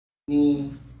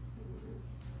being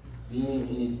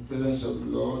in the presence of the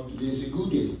Lord. Today is a good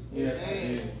day.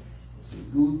 Yes. It's a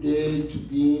good day to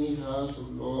be in the house of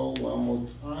the Lord one more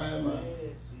time.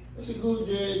 It's a good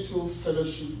day to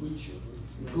fellowship with you.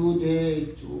 It's a good day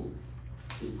to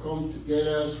come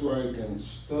together so I can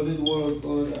study the Word of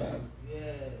God.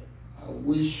 I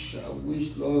wish,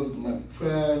 Lord, my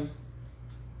prayer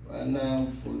right now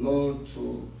for Lord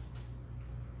to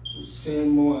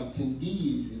send more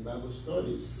attendees in Bible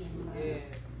studies.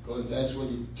 Because that's what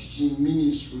the teaching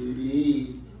ministry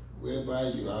really, whereby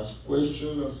you ask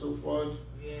questions and so forth.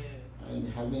 And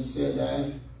having said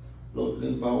that, Lord,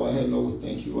 let's bow our head. Lord, we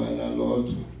thank you right now, Lord.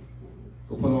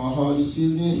 Open our heart this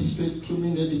evening, speak through me,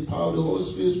 let the power of the Holy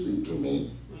Spirit speak through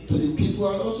me, to the people,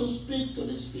 and also speak to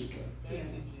the speaker.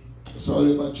 It's all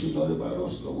about you, not about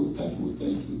us, Lord. We thank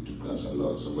you to Christ our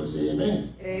Lord. Somebody say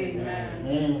amen. Amen.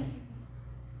 Amen.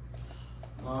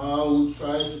 I will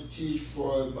try to teach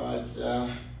for about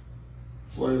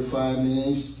 45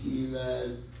 minutes till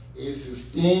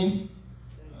 8:15,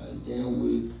 and then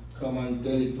we come and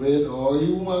deliberate, or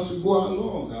you want to go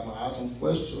along. I'm going to ask some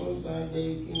questions and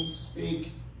they can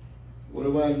speak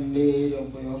whatever I laid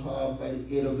upon your heart by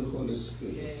the aid of the Holy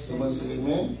Spirit. Somebody say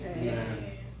amen.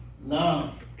 Amen.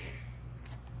 Now,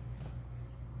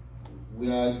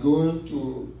 we are going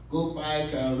to go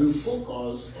back and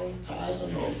refocus on tithes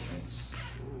and offerings.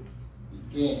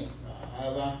 Again,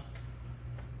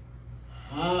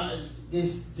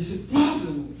 there's a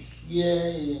problem here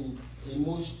in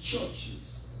most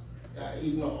churches,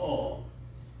 if not all.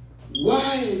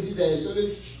 Why is it that there's only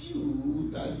few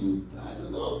that do tithes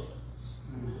and offerings?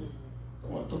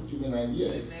 Come on, talk to me like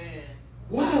yes.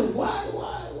 Why,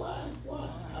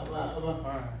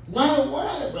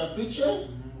 brother preacher?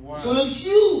 So the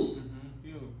few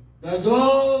that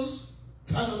does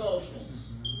tithes and offerings.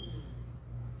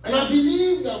 And I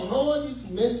believe that all these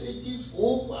messages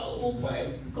over.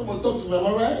 Come on, talk to me, am I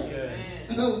right? Yeah.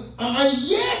 And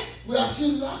yet we are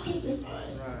still lacking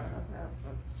behind.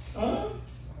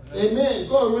 Amen.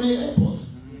 God really help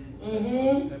us.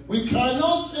 We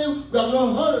cannot say we have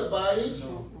not heard about it.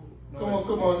 No.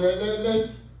 Come on.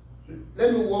 Let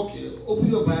me walk it. Open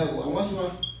your Bible.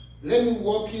 Let me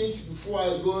walk it before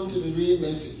I go into the real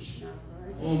message.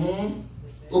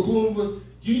 Open.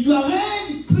 You have heard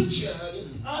the preacher, the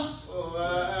pastor,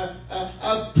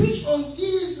 preach on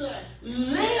this,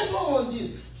 labor on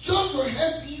this, just to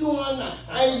help you on,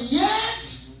 and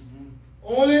yet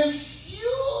only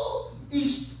few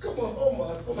is come on,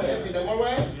 help me, am I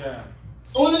right? Yeah.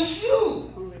 Only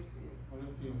few.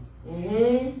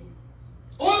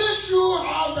 Only few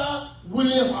have that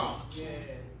willing heart.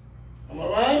 Yeah. Am I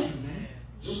right?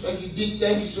 Just like you did.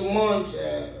 Thank you so much,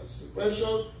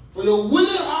 Precious, for your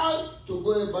willing heart to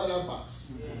go about that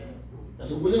box. Yeah.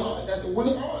 That's a willing heart. That's a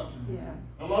willing heart. Yeah.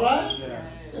 Am I right?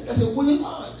 Yeah. That's a willing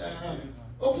heart.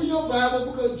 Open your Bible,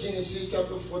 book of Genesis,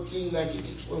 chapter 14, 19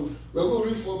 to 20. We're going to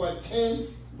read for about 5-10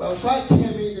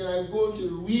 minutes, then I'm going to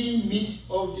read meat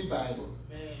of the Bible.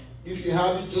 Man. If you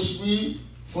have it, just read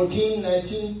 14,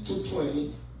 19 to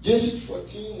 20. Genesis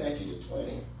 14, 19 to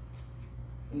 20.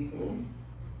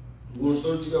 We'll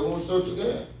start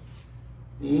together.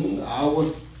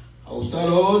 I will start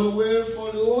all the way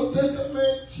from the Old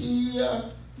Testament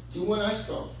till when I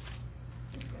stop.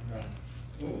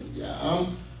 Yeah,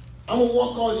 I'm going to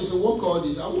walk all this. I'm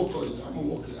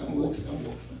walking.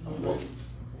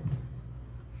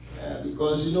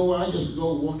 Because you know what? I just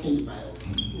love walking the Bible.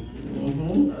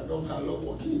 I love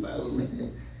walking the Bible,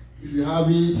 man. If you have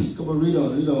it, come on, read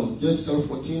on. Just start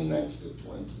 14, 19 to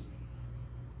 20.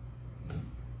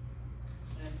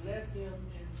 And bless him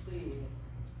and said,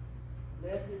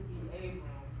 blessed be Abram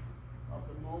of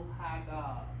the Most High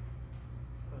God,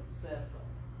 possessor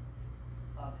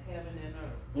of heaven and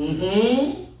earth.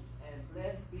 And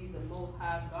blessed be the Most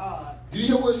High God. Do you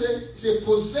hear what it said? It said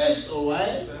possessor,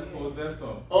 right?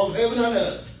 Possessor of heaven and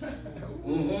earth.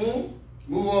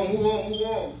 Move on.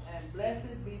 And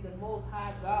blessed be the Most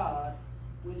High God,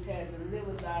 which has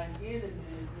delivered thine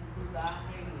enemies into thy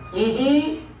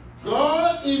hands.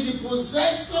 God is the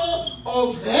possessor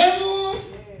of heaven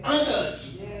and earth.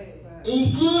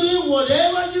 Including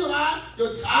whatever you have,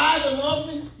 your tithe and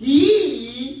offering,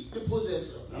 He the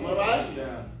possessor. Am I right?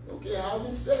 Yeah. Okay,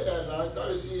 having said that, now I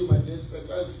gotta see you, my dear. I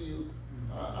gotta see you.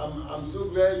 I'm so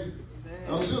glad.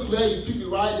 I'm so glad you picked the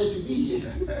right day to be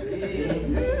here.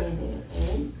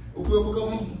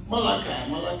 Malachi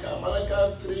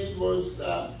 3 verse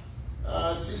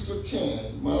 6 to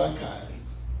 10. Malachi.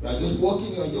 You are just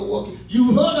walking. You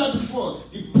heard that before.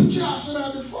 The preacher has said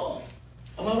that before.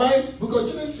 Am I right?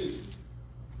 Because Genesis.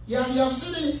 You have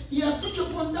said it. He has preached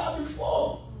upon that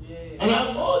before. Yeah. And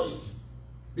I've heard it.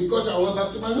 because I went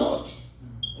back to my Lord.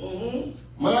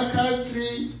 Malachi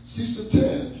 3, 6 to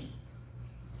 10.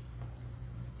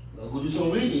 We'll go do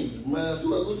some reading.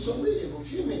 We'll go do some reading for a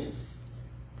few minutes.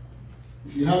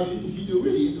 If you have it, you do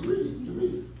reading,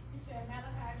 You said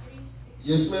Malachi 3, 6.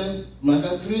 Yes, ma'am.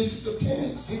 Malachi 3, 6 to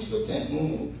 10. 6 to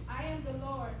 10. I am the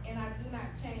Lord, and I do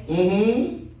not change.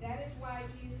 That is why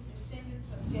you, descendants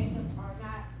of Jacob, are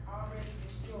not already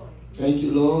destroyed. Thank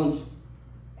you, Lord.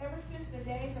 Ever since the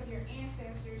days of your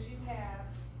ancestors, you have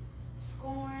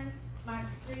scorned my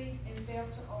decrees and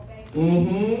failed to obey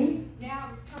them. Now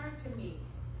return to me,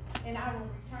 and I will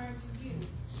return to you.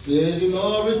 Say, you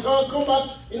know, return, come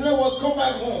back. You know what? Come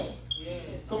back home. Yeah.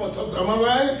 Come on, talk. Am I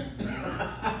right?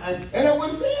 And that's what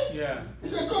he said. Yeah. He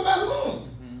said, come back home.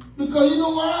 Because you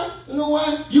know why? You know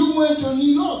why? You went to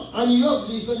New York, and New York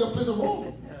is not your place of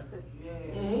home.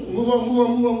 Move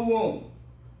on.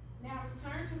 Now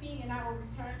return to me, and I will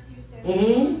return to you, says the Lord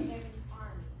of heaven's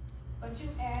army. But you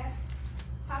ask,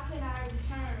 how can I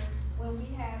return when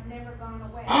we have never gone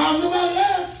away? I've never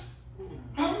left.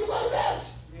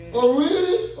 Oh,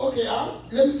 really? Okay,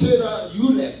 let me tell you that you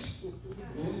left.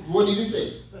 What did he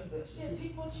say? Should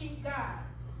people cheat God?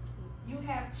 You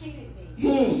have cheated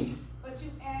me. But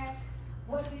you ask,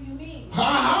 what do you mean?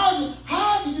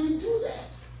 How did you do that?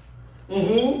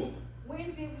 When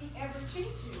did we ever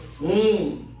cheat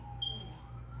you?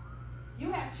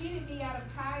 You have cheated me out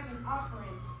of tithes and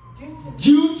offerings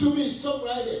due to me. Stop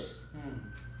right there.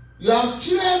 You have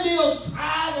cheated me of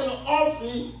tithe and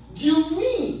offering due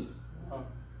me.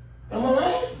 Am I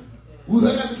right? We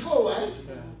heard that before, right?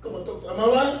 Come on, talk to. Am I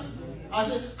right? I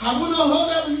said, have we not heard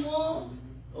that before?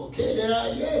 Okay,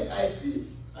 yes, I see.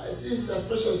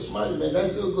 Especially smiling, man.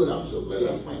 That's so good. I'm so glad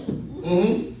you're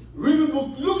smiling. Read the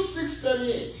book, Luke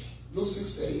 6:38. Luke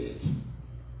 6:38.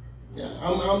 Yeah,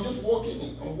 I'm just walking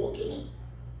it. I'm walking it.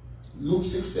 Luke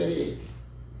 6:38.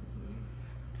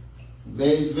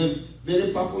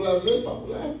 Very popular.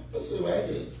 That's it right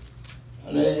there.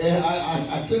 And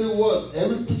I tell you what,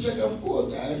 every picture can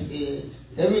quote that.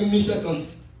 Every minister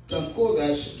can quote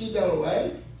that. Shake it down,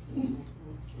 right?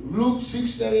 Luke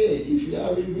 6:38. If you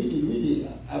have it, read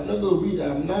it. I'm not going to read it.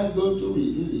 I'm not going to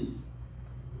read it.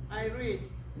 I read.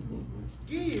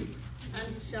 Give, and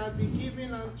it shall be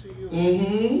given unto you.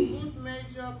 Good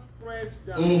measure, pressed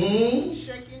down,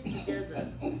 shaking together,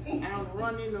 and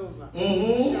running over.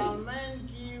 Shall men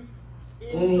give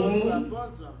into your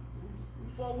bosom?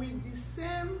 For with the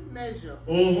same measure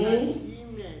that ye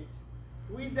met,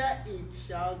 whither it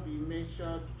shall be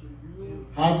measured to you.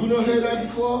 Have you not heard that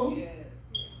before? Yeah.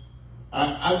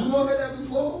 Have you not heard that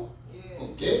before? Yeah.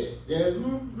 Okay.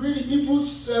 Then read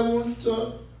Hebrews 7,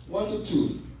 1 to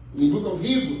 2. In the book of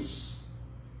Hebrews,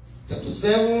 chapter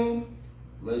 7,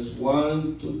 verse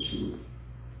 1 to 2.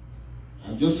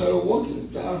 I'm just trying to walk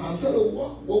it. I'm trying to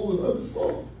walk what we heard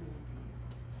before.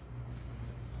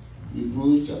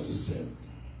 Hebrews chapter 7.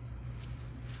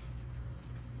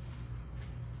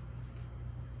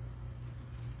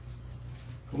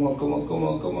 Come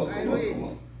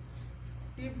on.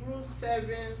 Hebrews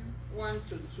 7, 1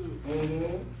 to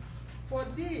 2. For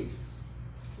this,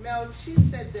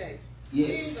 Melchizedek,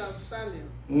 king of Salem,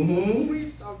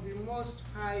 priest of the Most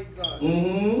High God,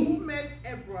 who met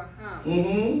Abraham,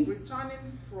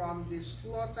 returning from the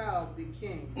slaughter of the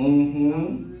king,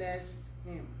 and blessed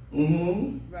him.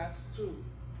 Verse 2.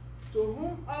 To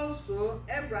whom also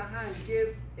Abraham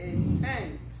gave a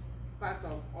tenth part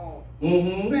of all.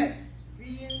 First,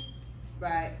 being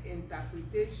by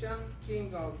interpretation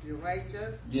king of the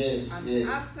righteous, and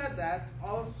after that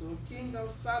also king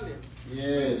of Salem, which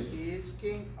is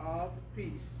king of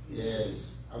peace.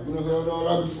 Yes. Have you not heard all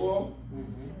that before?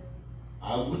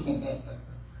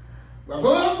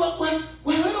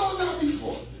 We heard all that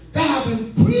before. That have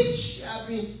been preached, have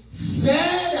been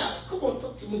said. Come on,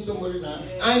 talk to me, somebody now.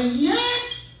 And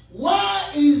yet,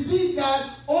 why is it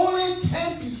that only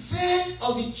 10%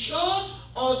 of the church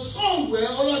or somewhere,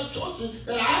 other churches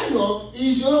that I know,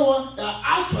 is the one that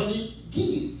actually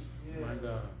give? My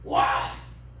God. Why?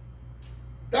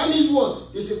 That means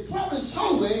what? There's a problem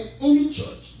somewhere in the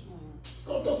church.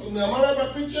 Come talk to me. Am I right, my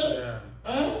preacher?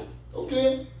 Yeah.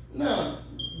 Okay. Now,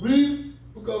 read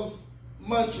book of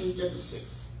Matthew chapter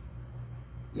 6.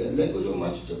 Yeah, let's go to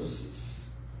Matthew chapter 6.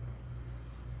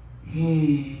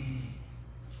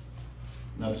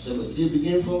 Now, chapter 6,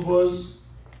 begin from verse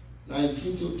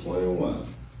 19 to 21.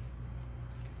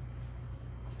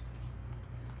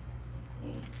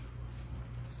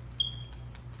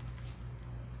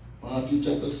 Matthew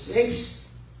chapter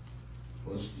 6,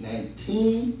 verse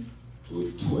 19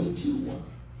 to 21.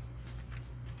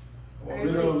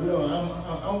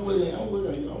 I'm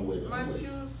waiting.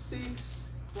 Matthew 6,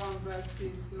 from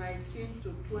verses 19 to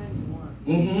 21.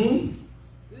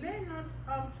 Mm-hmm. Lay not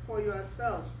up for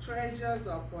yourselves treasures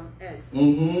upon earth,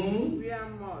 Mm-hmm. where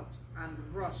moth and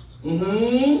rust,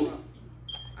 Mm-hmm. rot,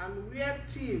 and where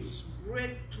thieves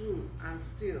break through and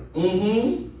steal.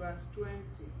 Mm-hmm. Verse 20.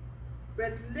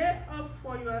 But lay up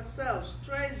for yourselves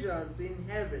treasures in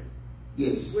heaven,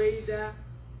 Yes. where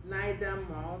neither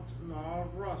moth nor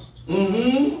rust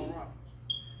Mm-hmm. nor rot,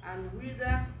 and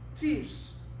whither thieves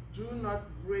do not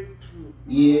break through nor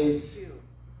Yes. steal.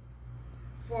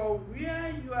 For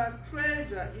where your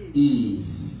treasure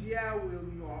Is there will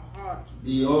your heart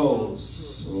be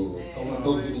also. Come on,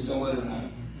 talk to me somewhere now.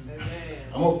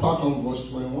 I'm going to park on verse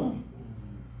 21.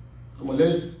 Come on,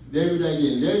 let read that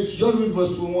again. Let's just read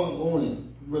verse 21 only.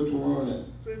 Verse 21 only.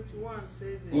 21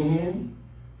 says it. Mm-hmm.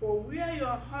 For where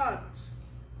your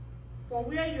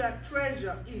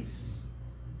treasure is,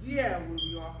 there will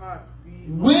your heart be.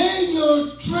 Where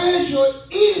your treasure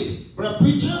is, brother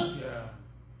preacher,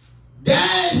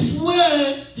 that's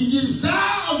where the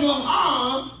desire of your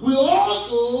heart will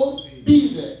also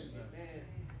be there.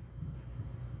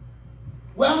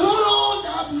 We have heard all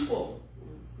that before.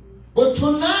 But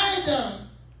tonight,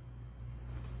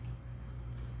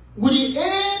 with the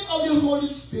aid of the Holy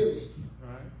Spirit,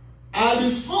 I'll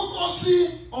be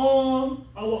focusing on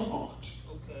our heart.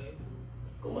 Okay.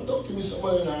 Come on, talk to me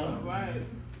somebody now. All right.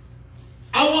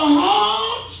 Our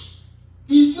heart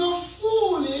is not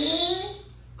fully,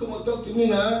 come on, talk to me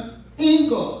now, in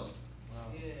God.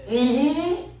 Yeah.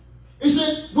 Mm-hmm. He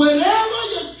said, wherever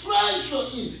your treasure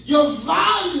is, your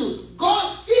value,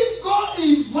 God, if God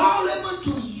is valuable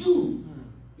to you,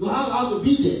 you have to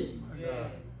be there. Yeah.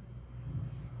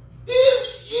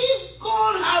 If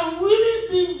God had really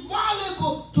been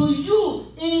valuable to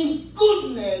you in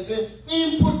goodness,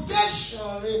 in protection,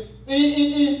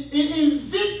 in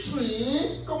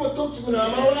victory, come on, talk to me now,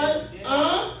 am I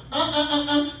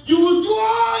right? You will do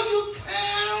all you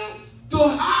can to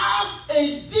have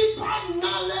a deeper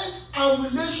knowledge and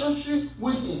relationship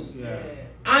with Him. Yeah.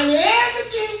 And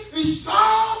everything is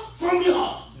started from your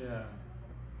heart. Yeah.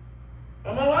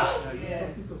 Am I right? Yeah.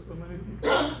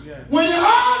 Yeah. When the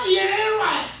heart is ain't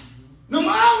right, no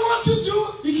matter what you do,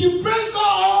 you can praise God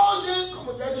all day. Come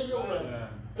on, that's your way.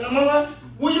 Am I right?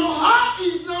 When your heart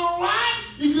is not right,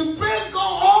 you can praise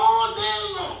God all day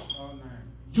long. All night.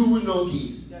 You will not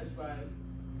give. That's right.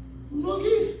 You will not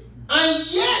give. And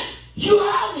yet, you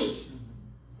have it.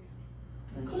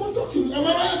 Come on, talk to me. Am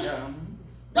I right? Yeah.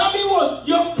 That means what?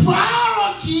 Your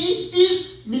priority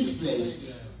is misplaced.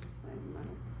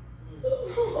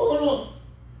 Hold on.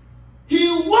 He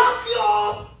woke you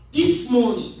up this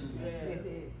morning.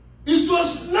 It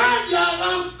was not the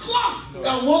alarm clock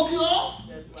that woke you up.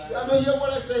 That's I right. don't hear what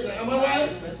I said. Am I right?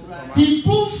 That's right. He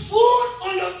put food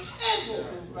on your table.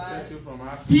 Protect you from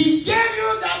accident. He gave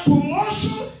you that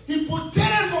promotion. He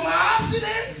protected from an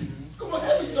accident. Come on,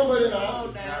 tell me somebody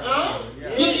now. Huh?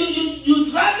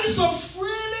 You driving so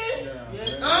freely.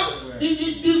 Yeah. Huh?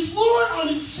 The food on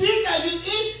the feet that you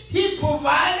eat, He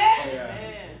provided. Yeah.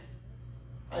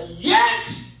 And yet,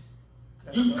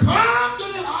 you come to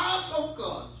the house of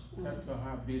God. That's your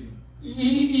heart beating. You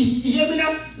hear me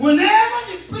now? Whenever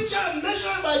the preacher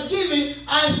mentions about giving,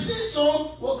 I see some,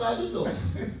 what can you do?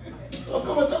 Oh,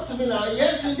 come on, talk to me now.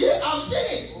 Yes, indeed, I've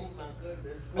seen it. Oh my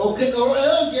goodness. Okay,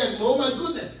 yes, oh my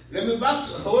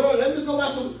goodness. Hold on, let me go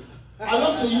back to, I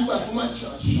love to you, but for my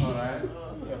church. All right.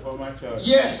 Yeah, for my church.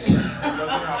 Yes. It doesn't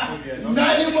happen yet.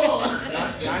 Not anymore.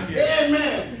 Not yet.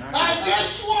 Amen. Not And yet.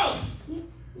 guess what?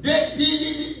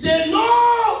 They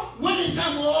know when it's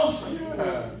time for offering.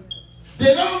 Yeah.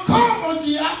 They don't come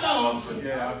until after offering.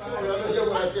 Yeah.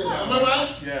 Am I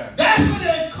right? Yeah. That's when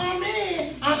they come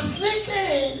in and sneak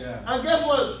in. Yeah. And guess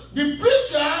what? The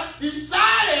preacher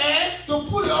decided to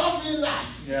put the offering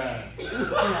last. Yeah.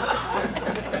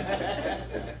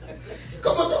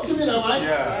 Come on, talk to me now, right?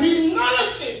 Yeah. He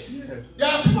noticed it. Yes. There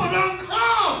are people don't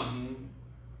come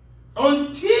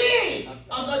until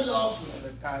after the offering. The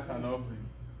tithes and offering.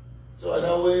 So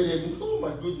that way they think, oh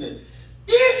my goodness.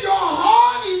 If your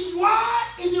heart is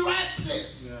right in the right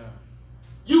place, Yeah.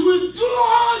 you will do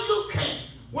all you can.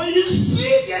 When you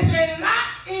see there's a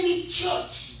lack in the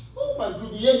church, oh my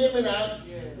goodness, you hear me now?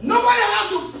 Yeah. Nobody has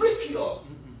to prick you up.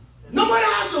 Nobody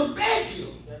has to beg you.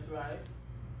 That's right.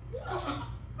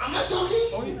 Am I talking?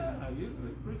 Oh yeah.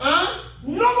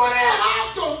 Nobody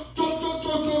has to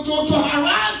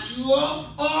harass you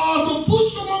or to put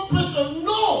someone pressure.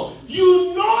 No.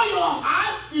 You know your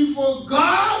heart before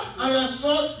God, and as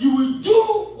such, you will do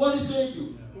what He said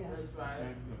do. Yeah. That's right.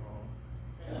 Thank you,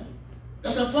 Lord.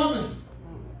 That's a problem.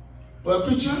 But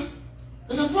preacher,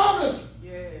 there's a problem.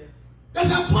 Yes.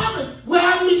 There's a problem. We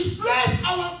have misplaced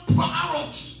our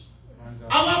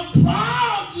Our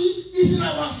priority is in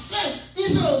ourselves.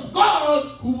 Instead of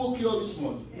God who woke you up this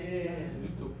morning. You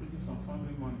need to preach on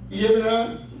Sunday morning. You hear me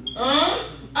now?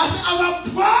 I said our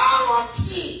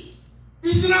priority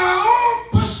is in our own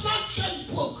personal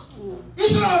checkbook.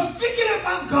 Instead of thinking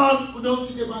about God, we don't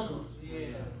think about God.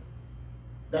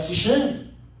 That's a shame.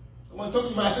 Come on, talk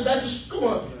to me. I said, come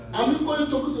on. I'm going to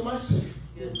talk to myself.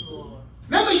 Yes, Lord.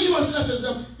 Let me use myself as an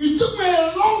example. It took me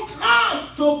a long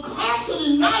time to come to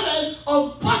the knowledge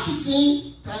of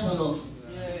practicing tithes and offerings.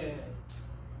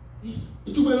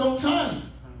 It took me a long time.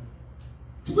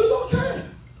 It took me a long time.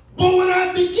 But when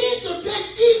I begin to take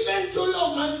inventory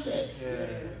of myself,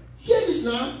 hear this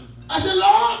now. I said,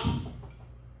 Lord,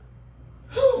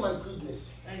 oh my goodness.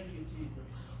 Thank you, Jesus.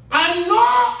 I know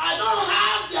I don't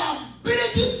have the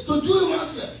ability to do it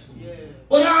myself.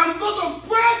 But I'm going to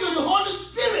pray to the Holy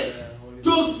Spirit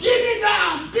to give me the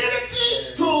ability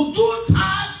to do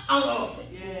tithes and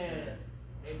offering.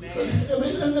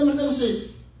 Amen. Let me say,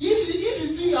 easy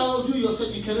thing I will do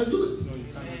yourself, you cannot do it.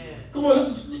 Come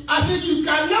on. I said you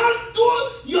cannot do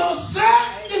it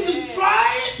yourself if you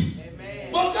try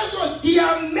it. But guess what? He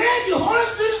has made the Holy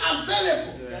Spirit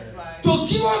available to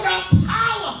give us that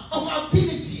power of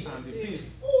ability.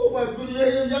 Oh my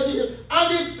goodness. And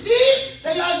the peace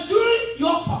that you are doing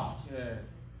your part.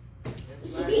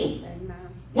 It's to me.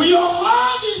 When your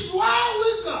heart is one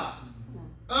with God,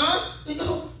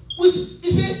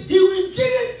 he said he will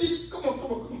give it. Come on.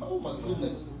 Oh my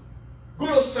goodness. Go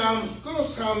to Psalm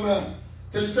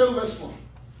 37 verse 4.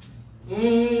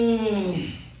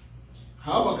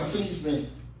 How about I finish, man?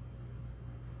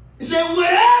 He said,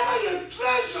 wherever your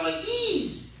treasure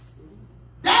is,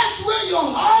 that's where your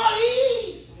heart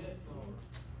is.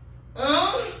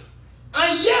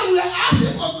 And yet we are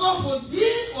asking for God for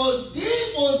this, for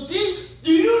this, for this.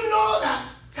 Do you know that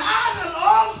tithes and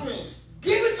offering,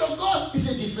 give it to God, is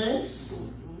a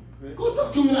defense? Go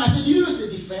talk to me. I said, do you know it's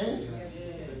a defense?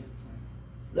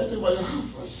 Let's talk about your heart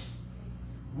first.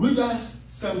 Read that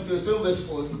Psalm 37 verse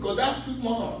 4, because that took my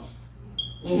heart.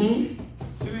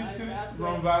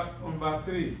 From verse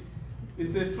 3. It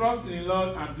says, trust in the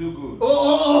Lord and do good.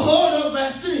 Hold on,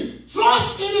 verse 3.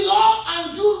 Trust in the Lord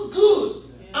and do good.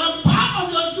 And part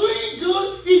of your doing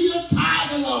good is your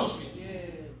tithe and offering.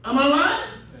 Am I right?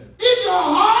 If your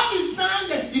heart is down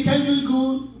there, you can do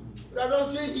good. I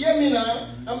don't hear me now.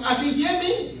 I think hear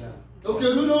me. Okay,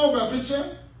 you know my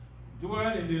picture.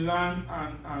 Dwell in the land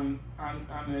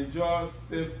and enjoy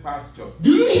safe pastures. Do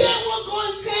you hear what God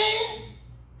is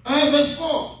saying? Verse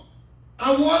 4.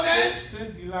 And what else?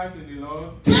 Take delight in the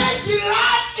Lord. Take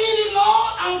delight in the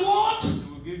Lord, and what? He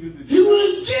will give you the He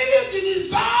will give you the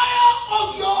desire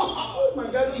of your heart. Oh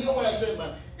my God, you hear what I said,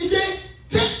 man? He said,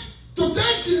 to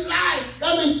take delight,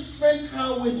 that means spend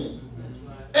time with Him.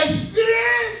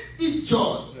 Experience His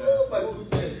joy. Oh my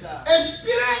goodness.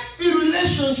 Experience His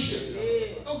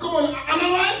relationship. Oh, come on, am I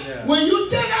right? Yeah. When you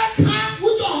take that time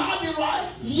with your heart, be right?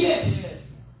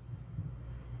 Yes.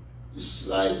 It's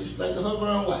like a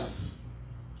husband and wife.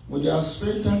 When they have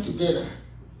spent time together,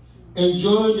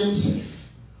 enjoying themselves.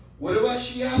 Whatever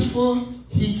she asks for,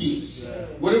 he gives.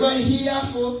 Whatever he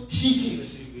asks for, she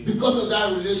gives. Because of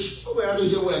that relationship. Oh, I don't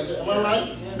hear what I said. Am I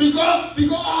right? Because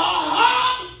her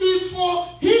heart is for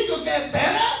him to get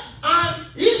better, and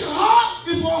his heart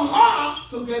is for her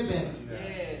to get better.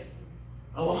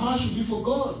 Our heart should be for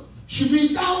God. Should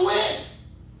be that way.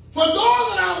 For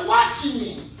those that are watching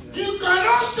me, you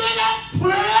cannot say that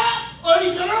prayer or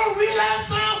you cannot read that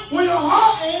psalm when your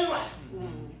heart ain't right.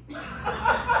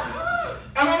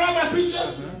 Am I right, my preacher?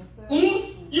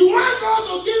 You want God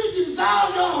to give you the desire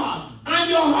of your heart, and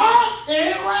your heart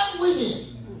ain't right with Him.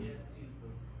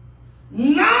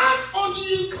 Not until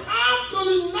you come to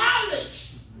the knowledge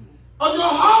of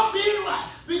your heart being right.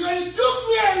 Because it took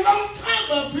me a long time,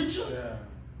 my preacher.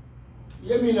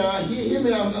 Hear me now. Hear me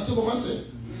now. I'm not talking about myself.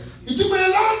 It took me a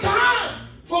long time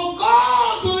for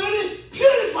God to really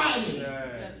purify me.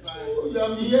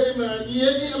 Oh, you hear me? You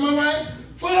hear me? Am I right?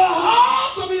 For your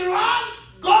heart to be right,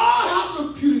 God has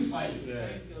to purify you.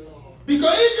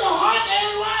 Because if your heart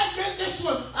ain't right, then guess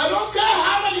what? I don't care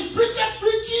how many preacher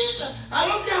preaches. I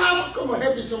don't care how. Come on,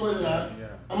 help me somebody now.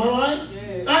 Am I right?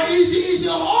 And it's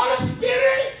the Holy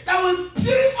Spirit that will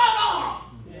purify the heart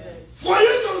for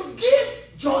you to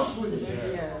give joyfully.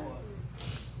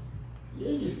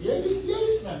 Hear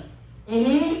this now.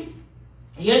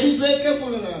 Hear this very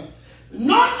carefully now.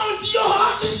 Not until your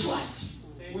heart is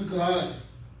right with God.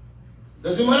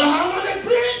 Doesn't matter how much they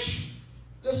preach.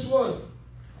 Guess what?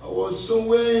 I was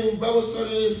somewhere in Bible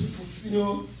study,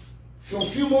 for a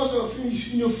few months or a few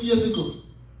years ago.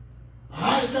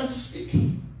 I had time to speak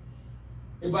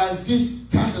about this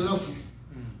tithe and offering.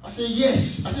 I said,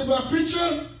 yes. I said, but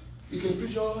preacher, you can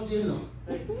preach all day long.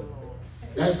 Thank you, Lord.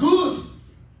 That's good.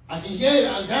 I can hear it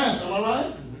and dance, am I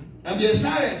right? And be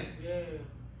excited. Yeah.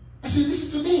 I said,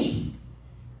 listen to me.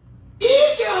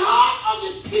 If the heart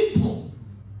of the people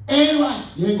ain't right,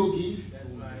 you ain't gonna give. That's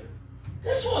right.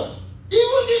 Guess what?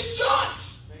 Even this church,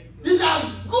 Thank you. these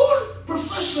are good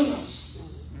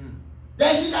professionals.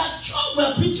 That's in that church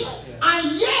by preacher.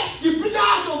 And yet the preacher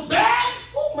has to beg.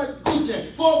 Oh my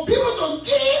goodness. For people to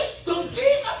give.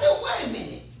 I said, wait a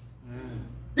minute.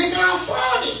 They can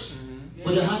afford it.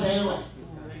 But the heart ain't right.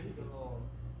 Thank you, Lord.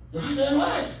 The heart ain't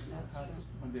right.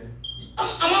 Am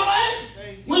I right?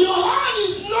 Thank you. When your heart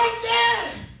is not there,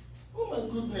 oh my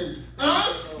goodness.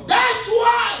 That's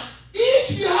why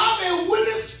if you have a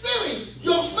willing spirit,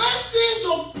 your first thing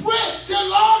to pray, tell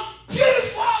Lord,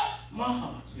 purify my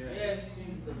heart. Yes,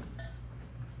 Jesus.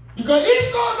 Because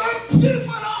if God don't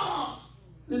purify our heart,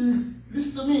 then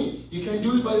listen to me, you can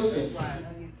do it by yourself. That's right.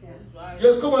 That's right.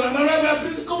 Yeah, come on, am I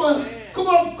right? Come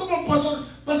on,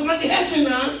 Pastor Mikey, help me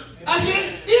now. I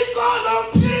said, if God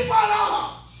don't purify our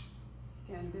heart,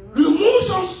 remove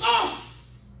some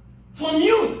stuff from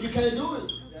you, you can do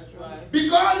it. That's right.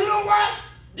 Because you know what?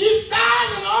 This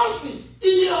tithe and offering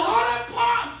is the hardest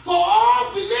part for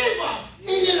all believers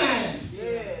in the land.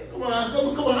 Yes. Come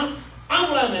on.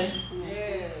 I'm right, man.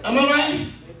 Yes. Am I right?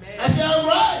 Amen. I said I'm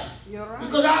right. You're right.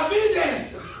 Because I've been there.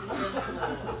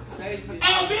 Thank you.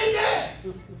 I've been there.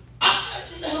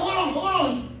 Hold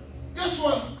on. Guess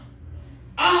what?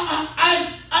 I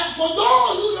for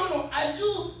those who don't know, I do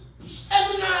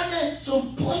every now and then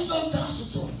some personal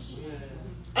tasks.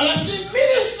 And I see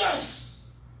ministers.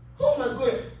 Oh my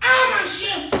God. I'm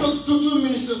ashamed to do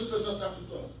ministers personal tasks.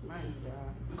 My God.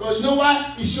 Because you know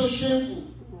why? It's so shameful.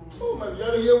 Oh my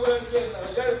God, you hear what I'm saying now?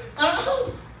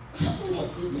 Oh my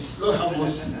goodness. Lord have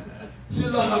mercy. Say,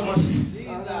 Lord have mercy. Jesus.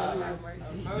 Have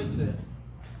mercy.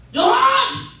 Your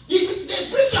heart, the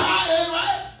preacher heart,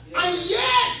 right? And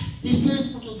yet, he's still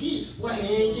able to give what he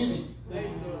ain't giving. Thank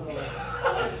you, Lord.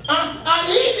 And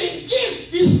if he gives,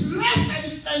 it's less than the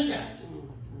standard.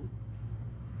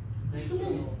 Thank you,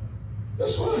 Lord.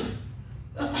 That's why.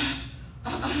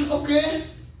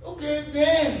 Okay,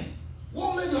 then.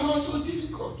 What made the heart so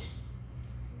difficult?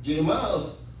 Jeremiah,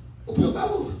 open your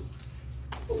Bible.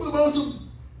 Open your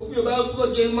Bible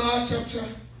to Jeremiah chapter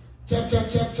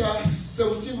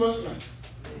 17, verse 9.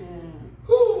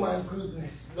 Oh my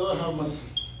goodness. Lord have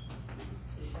mercy.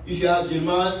 If you have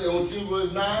Jeremiah 17,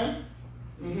 verse 9,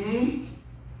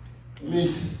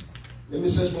 let me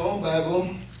search my own Bible.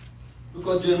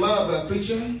 Because Jeremiah, by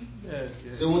preacher, Yes.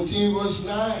 17, verse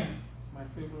 9. My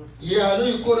favorite. Yeah, I know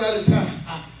you quote all the time.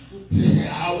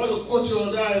 I want to quote you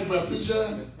on that, my preacher. Yes,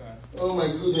 sir. Oh my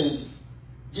goodness.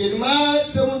 Jeremiah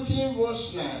 17,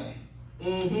 verse 9.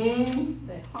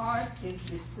 The heart is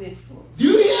deceitful. Do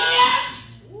you hear that?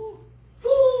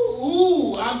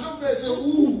 Ooh, I'm talking about say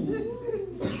ooh.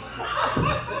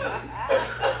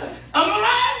 Am I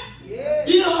right? Yes.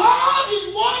 The heart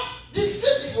is what?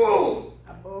 Deceitful.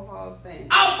 Above all things.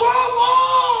 Above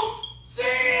all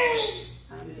things.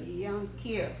 And beyond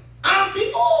cure. And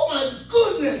be, oh my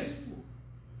goodness.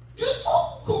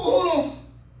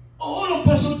 Hold on,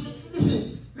 Pastor.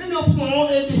 Listen, let me open my own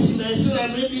ABC, man, so that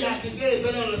maybe I can get a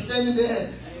better understanding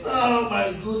there. Oh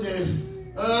my goodness.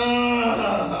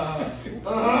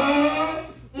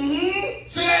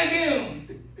 Say that again.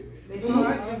 The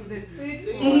heart is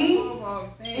deceitful above all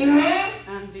things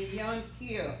and beyond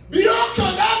cure. Beyond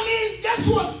cure, that means, guess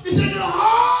what? He said the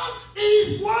heart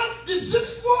is what?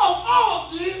 Deceitful of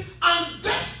all things and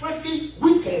desperately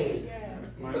wicked.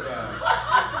 My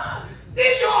God.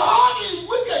 If your heart is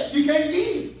wicked, you can't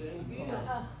live.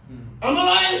 Am I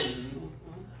right?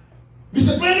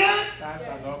 Mr. Brennan? That's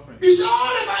an offering. It's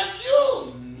all about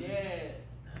you. Yes.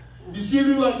 This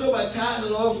evening we are talking about tithes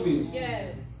and offerings.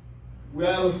 Yes.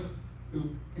 Well,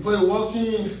 before they walked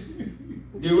in,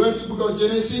 they went to the book of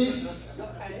Genesis.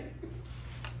 Okay.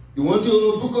 They went to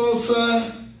the book of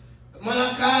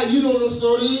Malachi. You know the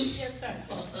stories. Yes, sir.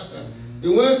 They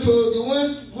went to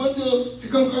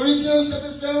 2 Corinthians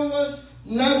chapter 7 verse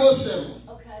 9 verse 7.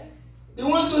 Okay. They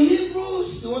went to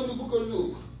Hebrews. They went to the book of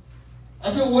Luke.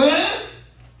 I said, well,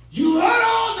 you heard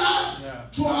all that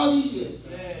throughout these years.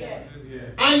 Yes.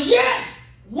 And yet,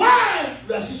 why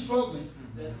we are still struggling?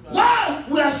 That's right. Why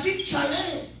we are still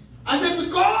challenged? I said,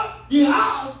 because the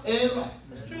heart ain't right.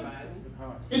 That's right.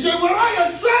 He said, wherever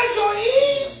your treasure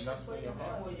is, That's what your That's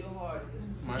heart. where your heart is.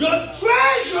 My your God.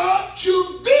 treasure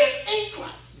should be in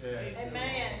Christ. Yeah.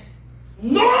 Amen.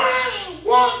 Knowing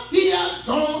what he has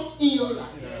done in your life.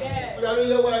 Yes. But I don't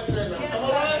know what I said now. Yes, Am I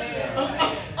right?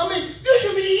 sir. I mean, you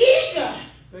should be eager.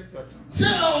 Take your time. Say,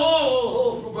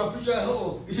 but preacher,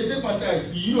 oh, he said, take my time.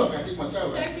 You know I can take my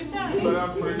time, right? Take your time.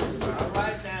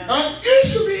 Right now. And you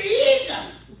should be eager.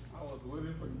 I was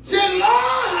waiting for you. Say,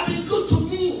 Lord, have been good to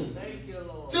me. Thank you,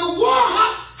 Lord. Say, Lord,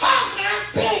 how can I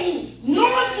pay him? No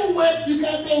one for what you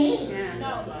can pay him. Yeah. No.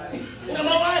 Am I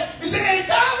right? He said, hey,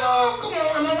 Dado, come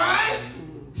on, am I right?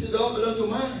 He said, all belong to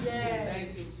mine. Yes. Thank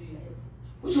you, Jesus.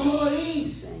 Which heart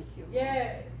is? Thank you.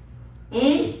 Yes.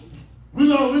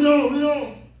 Read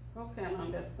on. Who can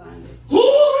understand it? Who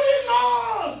really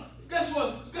knows? Guess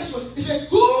what? He said,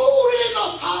 who really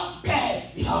knows how bad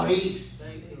the heart is?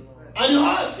 Thank you, Lord. And your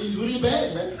heart is really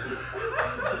bad, man.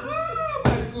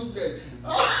 My goodness.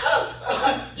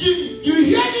 You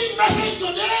hear this message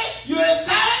today, you're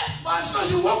excited, but as soon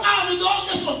as you walk out of the door,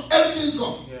 guess what? Everything is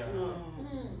gone. Yeah.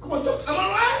 Come on, am I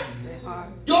right? The heart.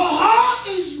 Your heart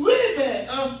is really bad.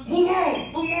 Move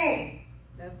on.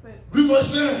 That's it. Read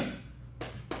verse 10.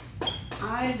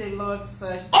 I, the Lord,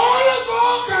 search. Only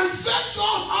God can set your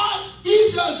heart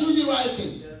if you are doing the right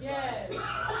thing. Yes.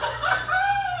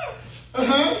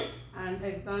 And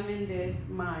examine the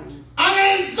mind.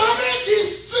 And examine the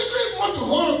secret motive.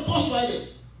 Hold on, pause right there.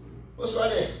 Pause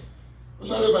right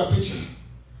there by picture.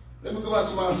 Let me go back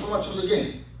to my former church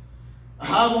again. I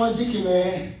have one deacon,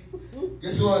 man.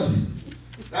 Guess what?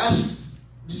 That's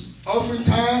this offering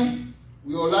time.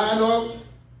 We all line up.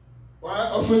 Why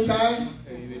offering time?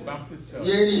 In the Baptist church.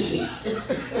 Yeah.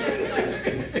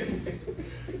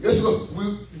 Guess what?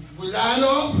 We line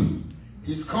up.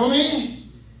 He's coming.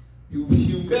 He'll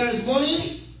get his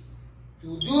money.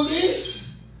 He'll do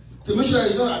this to make sure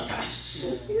he's not attached.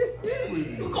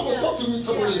 You come and talk to me,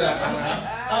 somebody that.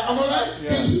 Am I right?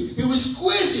 Yeah. He will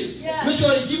squeeze it. Yeah. Make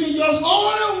sure he's giving just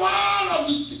only one of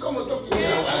the. Come and talk to me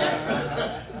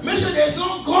that. Make sure there's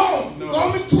no gum. No.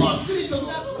 Coming 2 or 3 to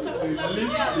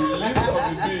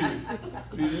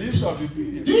The list of the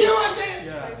bill. Do you hear what I'm saying?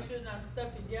 Yeah. Make sure not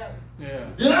stuck together. Yeah.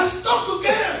 They're not stuck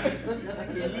together.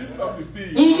 The list of the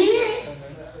bill.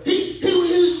 He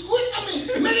will squeeze. I mean,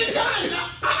 many times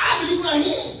I believe at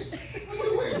him. I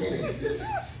said, wait a minute.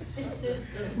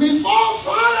 Before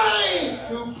finally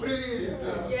you pray.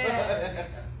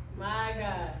 Yes. My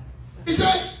God. He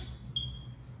said,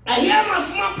 I hear my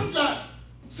former preacher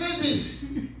say this.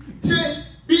 He said,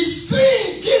 be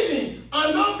seen giving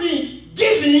and not be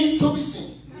giving to be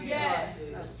seen. Yes.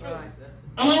 That's right.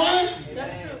 Am I right?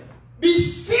 That's true. Be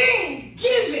seen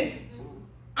giving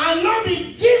and not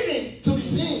be giving to be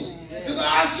seen. Because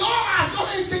I saw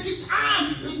him taking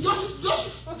time, just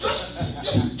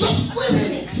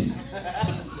squeezing it.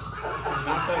 And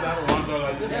after that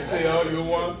 $1, you can say all you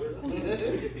want. I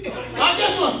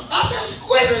guess what? After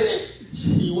squeezing it,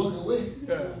 he walked away.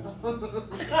 Yeah.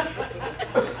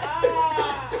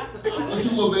 Because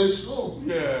he was very slow.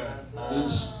 Yeah. He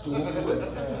just walked away.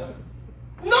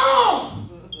 No!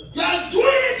 You are doing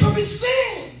it to be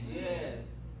seen. Yes.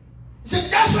 So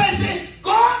that's why I say,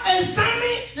 God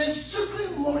examine the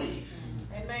secret motive.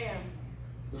 Amen.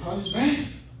 The heart is bad.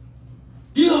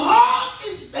 The heart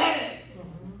is bad.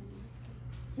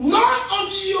 Not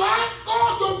until you ask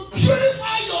God to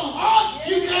purify your heart,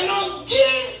 you cannot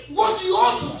give what you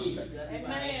ought to give.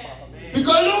 Amen.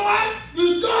 Because you know what?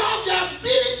 You don't have the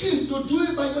ability to do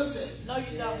it by yourself. No,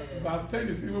 you don't. Verse 10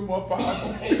 is even more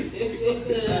powerful.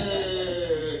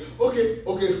 Okay,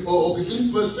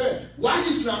 finish verse 10. Why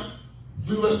is not?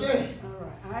 Do verse 10. All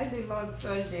right. I, the Lord,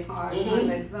 search the heart Mhm.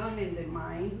 and examine the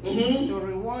mind to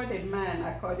reward a man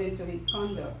according to his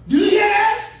conduct, Do you hear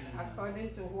that? according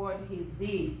to what his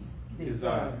deeds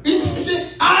Desire. deserve. It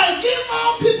says, I give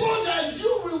all people their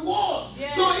due reward.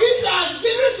 Yes. So if you are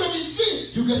given to be seen,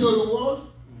 you get a reward.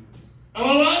 Am I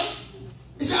right?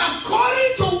 It says,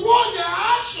 according to what their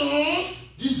actions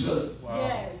deserve. Wow.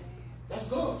 Yes. That's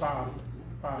God. Powerful.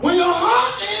 When your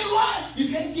heart ain't right, you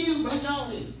can't give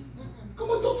righteously. Come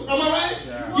on, talk to me. Am I right?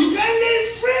 Yeah. You can't live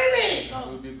freely. It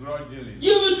will be grudgingly.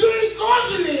 You will do it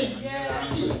grudgingly.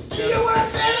 Yes. Do you hear what I'm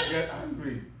saying? Get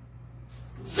angry.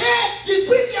 Say, the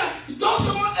preacher, he does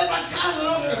someone advertise and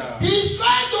all Yeah. he's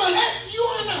trying to help you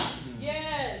and I.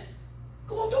 Yes.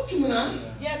 Come on, talk to me now.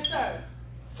 Yes, sir.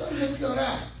 Tell me if you're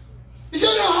right. He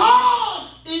said the heart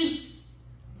is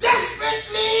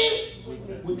desperately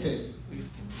wicked.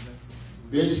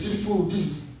 Very deceitful. This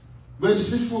is very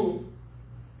deceitful.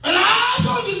 And I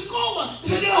also discovered he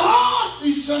said the heart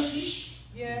is selfish.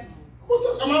 Yes.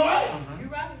 Am I right? You're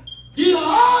right. The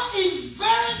heart is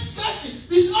very selfish.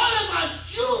 It's all about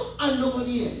you and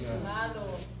nobody else. My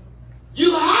Lord.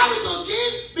 You have it to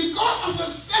give because of your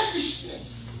selfishness.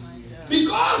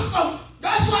 Because of,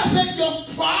 that's why I said your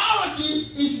priority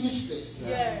is misplaced.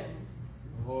 Yes.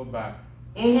 Hold back.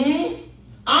 Mm-hmm.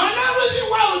 Another reason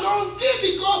why we don't give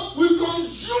because we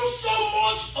consume so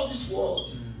much of this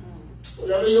world.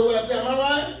 You hear what I say? Am I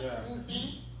right? Yeah.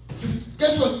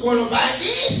 Guess what? You want to buy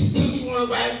this? You want to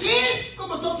buy this?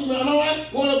 Come and talk to me. Am I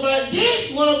right? You want to buy this?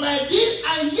 You want to buy this?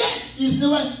 And yet, it's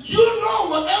never. You know,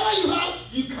 whatever you have,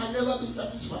 you can never be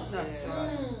satisfied. That's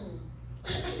right.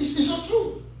 It's so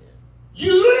true.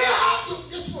 You really have to.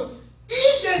 Guess what?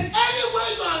 If there's any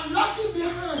way you are locking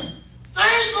behind,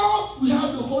 thank God we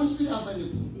have the Holy Spirit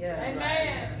available. Yeah.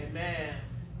 Amen. Amen.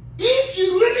 If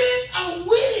you really are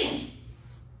willing,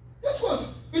 guess what?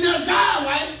 In Isaiah,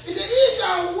 right? It said, if you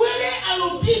are willing and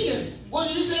obedient, what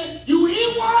did he say? You will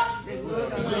eat what? The good The of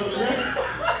good of the the land.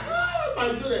 My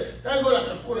goodness. Thank God I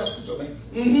can quote that scripture, man.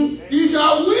 If you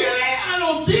are willing and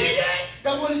obedient,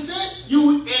 that's what he said, you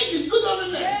will eat the good of the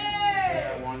land.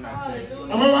 Yes.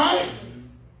 Hallelujah. Am I right?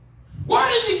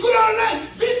 What is the good of the land?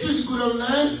 Victory, the good of the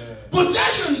land. Yeah.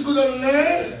 Protection, the good of the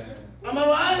land. Yeah. Am I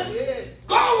right? Yes.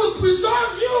 God will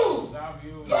preserve you. Love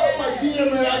you. Oh my dear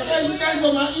man, I tell you, thank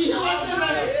God, my ear. I said,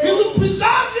 man, He will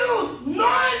preserve you,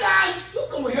 knowing that you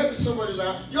come and help somebody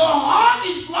now. Your heart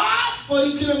is right for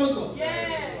the kingdom of God.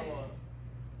 Yes.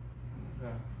 Yeah.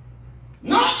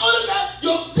 Not only that,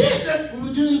 your business will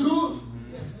be doing good.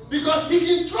 Because He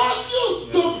can trust you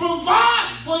to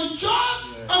provide for the church.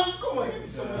 Yeah. Come on, help me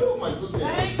somebody. Oh my goodness.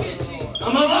 Thank you, Jesus.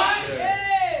 Am I right?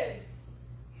 Yes.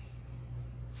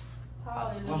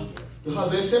 Hallelujah. You are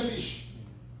very selfish.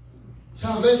 You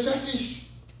are very selfish.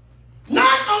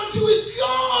 Not until we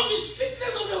cure the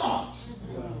sickness of the heart.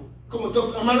 Come on,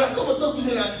 talk. Am I right? Come on, talk to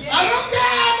me now. I don't care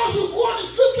how much you quote the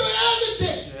scripture every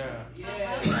day. Yeah.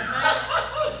 Yes.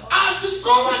 I've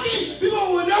discovered this.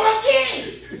 People will never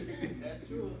give. That's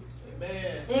true.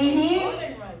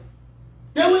 Amen. Right.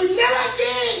 They will never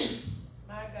give.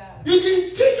 My God. You can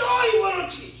teach all you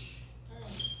want to teach.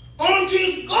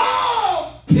 Until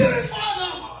God purifies the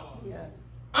heart. Yes.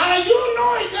 And you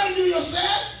know you can do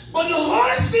yourself, but the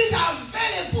Holy Spirit is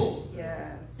available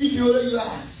Yes. if you only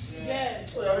ask.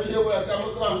 Yes. Oh, you hear what I say?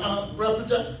 I'm brother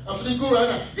preacher. I'm feeling good right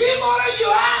now. If only you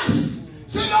ask,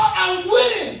 say, Lord, I'm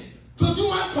willing to do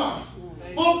my part.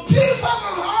 But purify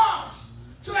my heart.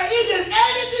 So that if there's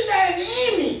anything that is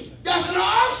in me, that's an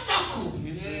obstacle.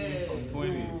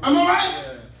 Am I right?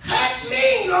 Help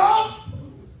me, Lord.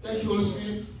 Thank you, Holy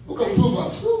Spirit. Book of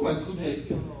Proverbs. Oh, my goodness.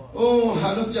 Oh,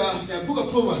 hallelujah. Book of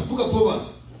Proverbs. Book of Proverbs.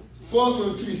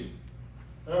 4:23.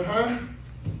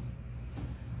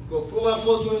 Book of Proverbs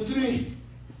 4:23.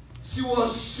 See what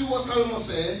Solomon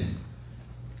said.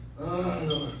 Oh,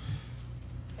 Lord.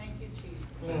 Thank you, Jesus.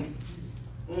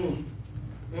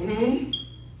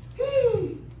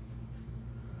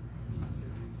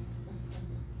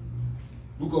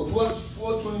 Book of Proverbs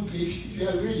 4:23. If you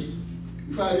are reading,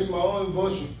 if I read my own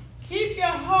version. Keep your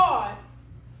heart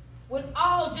with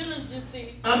all diligence,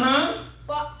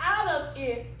 for out of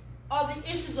it are the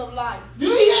issues of life. Do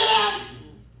you hear that?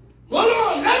 Hold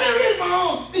on, let me read my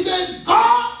own. It says,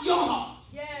 guard your heart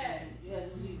Yes. Yes.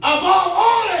 above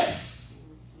all else.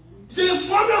 It says,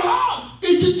 from the heart,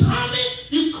 it determines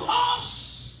the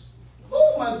course,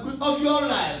 oh my God, of your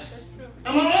life. That's true.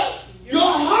 Am I right? Your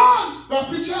heart, my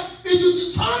preacher, it will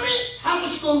determine how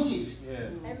much you're going to give.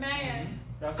 Yeah. Amen.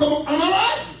 Come on, am I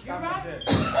right? You're right.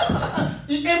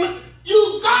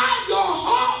 You guard your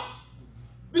heart.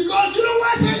 Because you know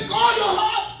why I say guard your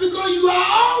heart? Because you are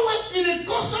always in a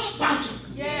constant battle.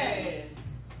 Yes.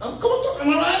 Come on, am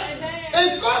I right? Amen.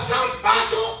 A constant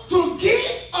battle to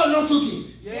give or not to give.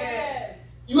 Yes.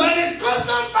 You are in a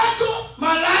constant battle.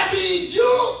 My life is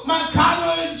due. My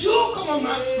car is due. Come on,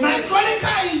 my credit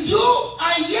card is due.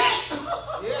 And yet.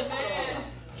 Amen.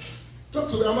 Talk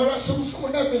to me. Am I right?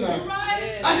 Someone help me now. You're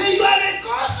right. I said you are in a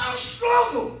constant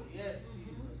struggle. Yes.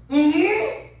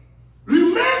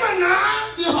 Remember now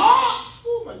the heart.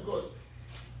 Oh my God.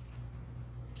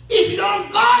 If you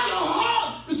don't guard your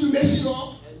heart, it will mess you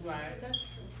up. That's right. That's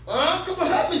true. Come on,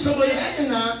 help me. Somebody help me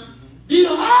now. The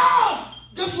heart.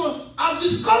 Guess what? I've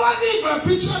discovered it by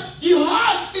preacher. The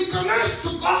heart, it connects to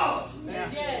God.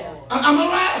 Yes. Am I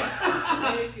right?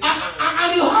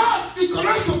 And the heart, it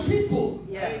connects to people.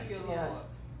 Thank you, Lord.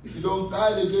 If you don't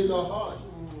guard against your heart,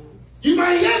 you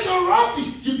might hear some rubbish.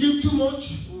 You give too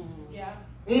much. Yeah.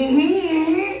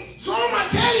 Someone might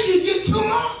tell you give too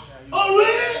much. Oh,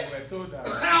 really?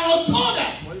 I was told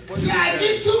that. Say I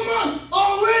give too much.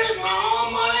 Oh, really? My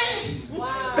own money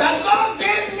Wow. that God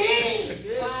gave me.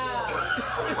 Wow.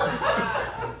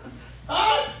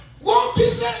 One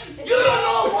piece you don't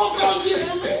know what God gives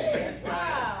me.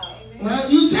 Wow.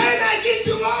 You tell me I give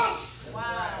too much.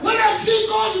 Wow. When I see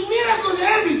God's miracles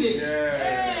every day.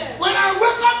 Yes. When I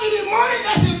wake up in the morning,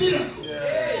 that's a miracle.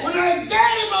 Yeah. When I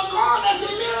get in my car, that's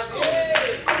a miracle.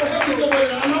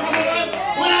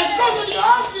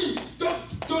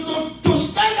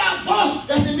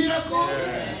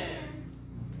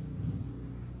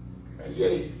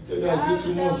 I give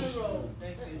too much.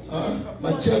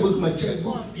 My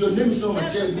checkbook. Your name is not my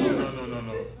checkbook.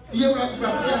 No. Yeah,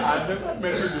 I've never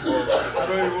met you before. I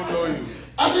don't even know you.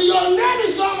 I said, your name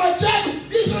is not my checkbook.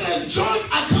 This is a joint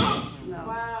account. No.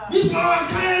 Wow. This is not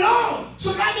account at all.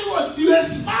 So that means what? You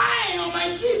expire on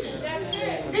my giving. That's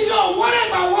it. It's not worry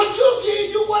about what you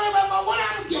give, you worry about what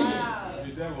I'm giving. Wow.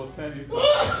 The devil send it to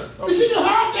stop You see you. the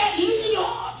heart there? You see the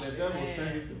heart? The devil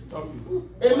send it to stop you.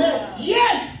 Amen.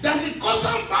 Yeah, that's a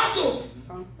constant battle.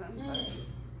 Constant.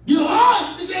 The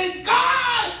heart is a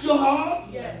God, your heart.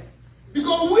 Yes.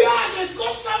 Because we are in a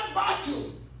constant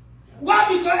battle. Why?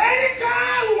 Because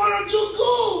anytime we want to do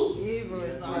good. Evil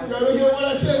is You always. gotta hear what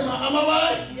I said, am I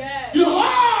right? Yes. The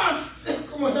heart.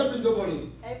 Come on, help me, nobody.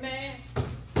 Amen.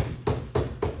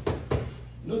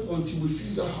 Not until we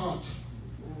feel the heart.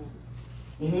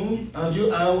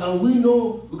 And we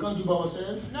know we can't do by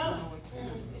ourselves. No.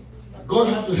 God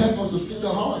has to help us to feel the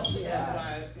heart.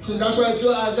 Yeah. So that's why I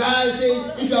told Isaiah,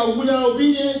 say, if you are willing and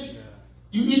obedient,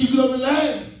 you eat the good of the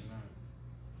land.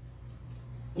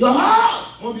 Your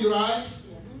heart won't be right. Yes,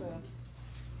 sir.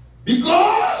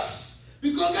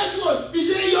 Because guess what? He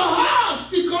said your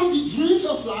heart becomes the dreams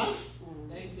of life.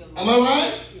 Thank you, Lord. Am I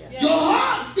right? Yeah. Your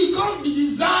heart becomes the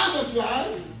desires of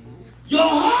life. Your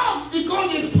heart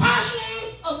becomes the passion.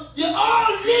 They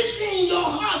all live in your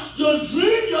heart. Your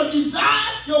dream, your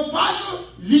desire, your passion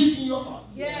lives in your heart.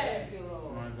 Yes. Thank you,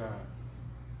 Lord. My God.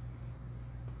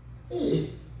 Hey,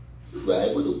 if we are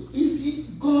able to,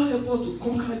 if God help us to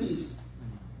conquer this,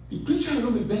 the preacher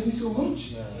will not be begging so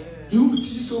much. Yeah. He will be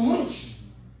teaching so much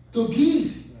to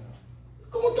give.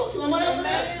 Come on, talk to my mother.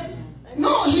 Amen.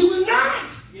 No, he will not.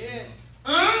 Yes.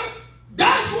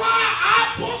 That's why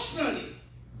I personally,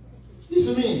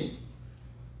 listen to me.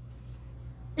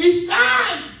 It's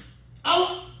time.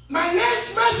 My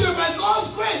next message by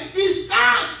God's grace is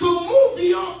time to move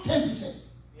beyond 10%.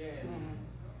 Yes.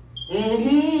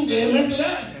 Amen to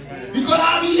that. Amen. Because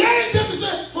I've been hearing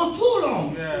 10% for too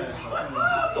long. Yeah.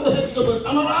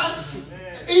 Am I right?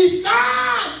 Amen. It's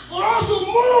time for us to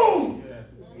move. Yeah.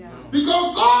 Yeah.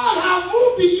 Because God has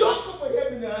moved beyond. Come on, hear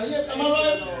me now. Am I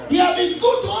right? He has been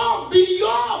good to us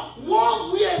beyond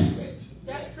what we expect.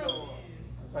 That's true.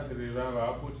 Back to the revival,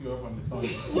 I'll put you up on the sun.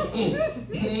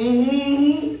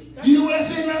 You know what I'm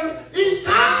saying now? It's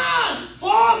time for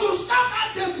us to stop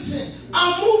at 10%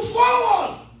 and move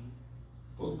forward.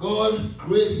 But God's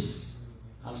grace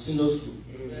has seen us through.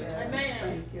 Amen.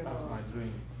 Thank you, That's Lord. my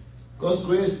dream. God's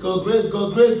grace, God grace,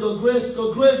 God grace, God grace,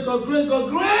 God grace, God grace, God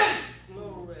grace.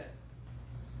 Glory.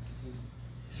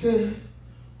 Say,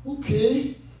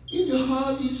 okay, if the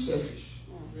heart is selfish,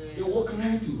 Yes. then what can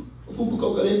I do? Open book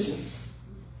of Galatians.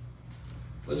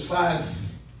 Verse 5.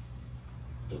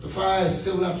 Chapter 5,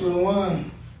 7 and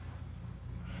 21.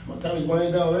 My time is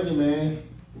winding down already, man.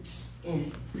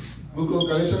 Book of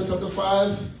Galatians, chapter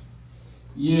 5.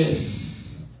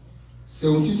 Yes.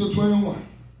 17 to 21.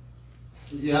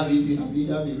 If you have it, read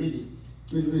it.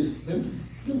 Read it.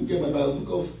 Let me get my Bible.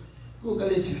 Book of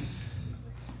Galatians.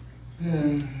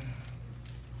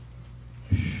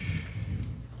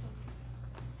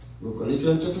 Book of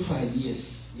Galatians, chapter 5,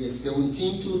 yes. Yes,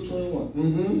 17 to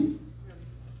 21.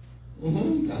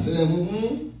 That's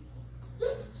it.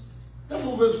 That's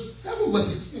for verse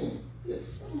 16.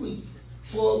 Yes.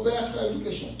 For better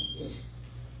clarification. Yes.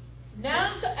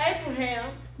 Now to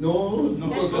Abraham. No, No.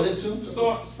 Book of Galatians.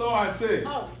 So I say,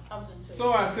 Oh, I was going to say.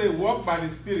 so I say, walk by the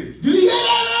Spirit. Do you hear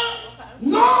that now?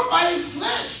 Not by the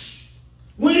flesh.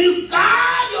 When you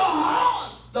guard your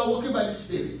heart, they're walking by the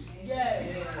Spirit.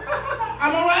 Yes.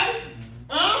 Am I right?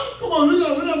 Come on,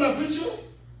 read on my preacher.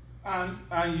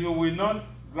 And you will not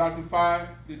gratify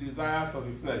the desires of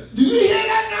the flesh. Do you hear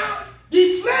that now?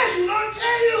 The flesh will not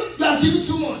tell you are giving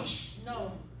too much.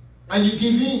 No. And you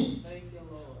give in. Thank you,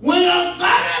 Lord. When you're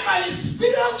guided by the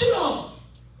Spirit of the Lord.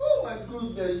 Oh my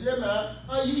goodness, yeah,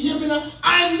 man. You hear me now?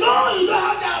 I know you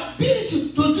don't have the ability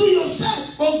to do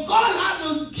yourself, but God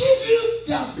has to give you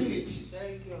the ability.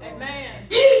 Thank you, Lord. Amen.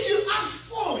 If you ask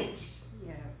for it,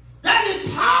 Yes. that's the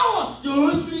power the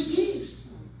Holy Spirit gives.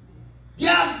 The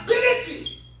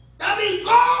ability. That means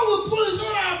God will put His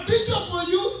own ability upon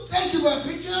you. Thank you, my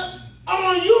preacher.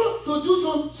 On you to do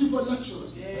some supernatural.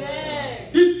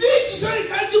 Yes. The things you said you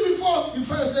can't do before, you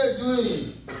first said doing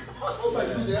it. Oh my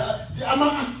goodness. Am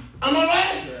I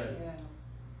right? Yeah. Yeah.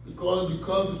 Because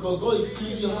God is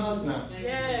cleaning your heart now.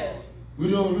 Yes.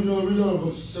 Read on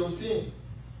verse 17.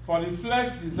 For the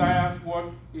flesh desires what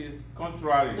is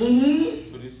contrary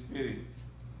Mm-hmm. to the Spirit,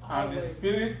 and the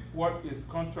Spirit what is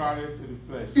contrary to the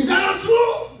flesh. Is that not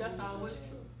true? That's always true.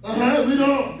 Read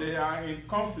on. They are in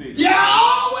conflict They are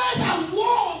always at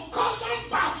war, constant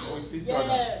battle. with each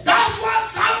Yes. That's what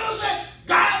Solomon said.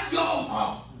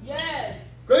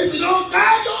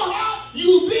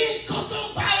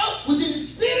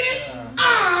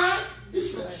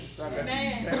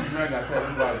 Amen.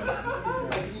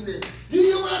 Do you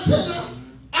hear what I said now?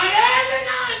 And every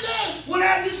now and then, when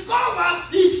I discover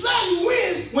the flesh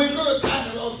wins when you go to tithe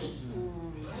and offering.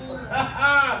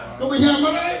 Can we hear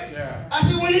my right? Yeah. I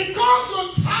said, when it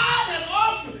comes to tithe and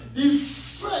offering, the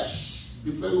flesh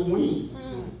will win.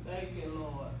 Thank you,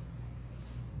 Lord.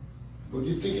 But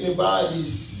you're thinking about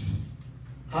is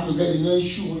how to get the next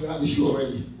shoe when you have the shoe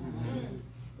already.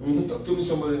 Talk to me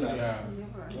somebody now. Yeah.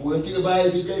 When you think about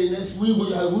it, you get the next week when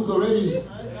you have a week already.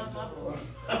 Not my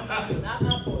portion. Not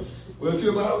my portion. When you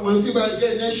think about it, get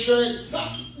the next shirt.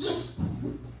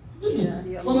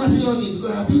 For myself,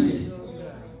 because I've been there.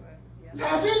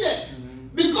 I've been there.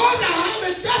 Because I have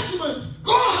a testimony,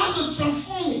 God has to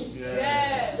transform me.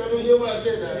 Yes. Can you hear what I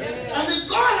said now? Yes. I said,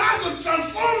 God has to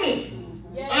transform me.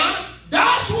 Yes.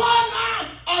 That's why now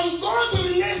I'm going to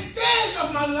the next stage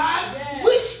of my life, Yes.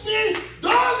 which means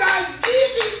those that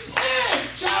give in pain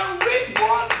shall reap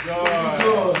what?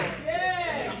 Joy.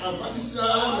 Yes. I'm practicing my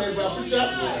preacher.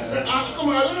 Come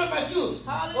on, I don't know about you.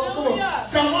 Hallelujah. Oh, come on.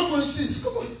 Psalm 126.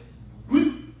 Come on.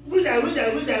 Read that.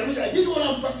 This is what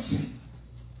I'm practicing.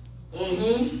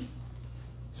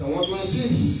 Psalm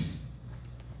 126,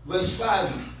 verse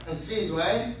 5 and 6,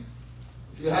 right?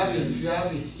 If you have it.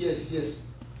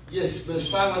 Yes, verse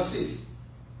 5 and 6.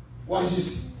 Watch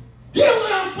this. This is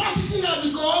what I'm practicing now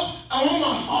because I want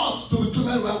my heart to be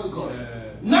totally right with God. Yeah.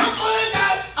 Not only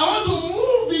that, I want to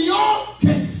move beyond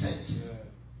 10%.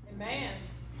 Amen.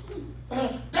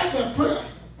 That's my prayer.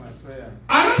 That's my prayer.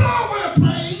 I don't know what a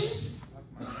prayer is.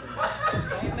 That's my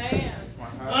prayer. Amen. That's my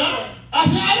heart. I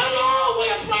said, I don't know what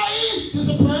a prayer is. It's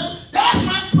a prayer. That's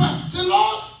my prayer. Say,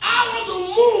 Lord, I want to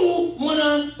move more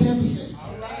than 10%.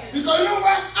 Amen. Because you know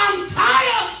what? I'm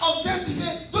tired of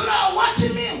 10%. Those that are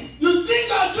watching me, you think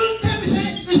you're doing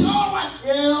 10%, it's all right.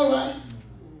 Yeah, all right.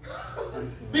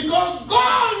 Because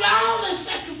God allowed a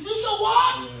sacrificial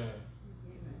what?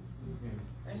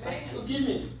 Amen. Forgive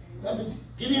me.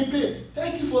 Give him pay.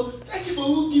 Thank you for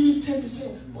who giving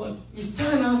 10%. But it's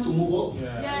time now to move up.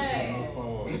 Yes. Move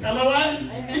forward. Am I right?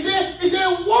 Amen. He said,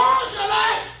 what shall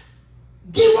I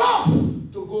give up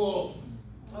to go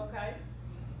up? Okay.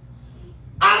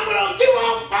 I'm going to give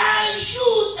up buying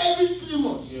shoes every 3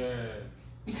 months. Yeah.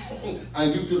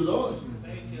 And give to the Lord.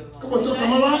 Thank you, Lord. Come on, talk,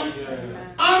 am I right?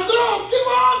 Yeah. I'm going to give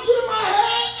up doing my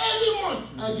hair every month.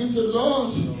 And give to the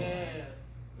Lord. Yeah.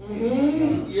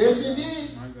 Yes, indeed.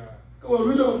 My God. Come on,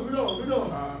 read on.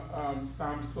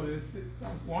 Psalm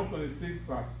 126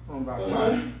 from verse Uh-huh.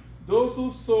 1. Those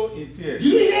who sow in tears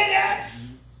Did you hear that?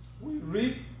 will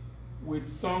reap with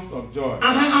songs of joy. And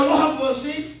what happened verse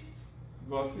 6?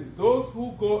 Verses, those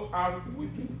who go out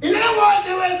weeping, In other words,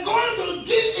 they were going to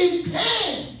give in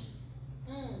pain.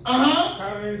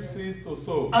 carrying sins to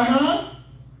sow,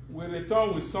 will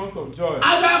return with songs of joy,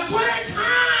 At that point in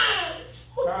time,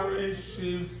 carrying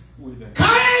sheaves with them.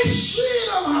 carrying shield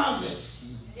of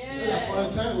harvest. At that point in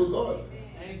Yes. time with God.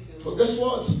 Thank you. So guess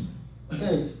what?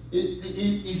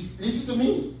 Listen to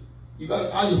me. You got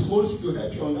to ask the Holy Spirit to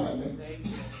help you on that, man. Thank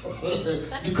you.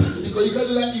 because you can't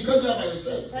do that. You can't do that by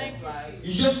yourself. Thank you.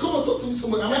 You just come and talk to me.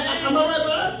 Someone. Am I right about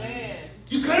that? Amen.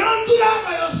 You cannot do that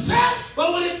by yourself,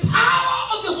 but with the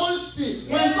power of the Holy Spirit.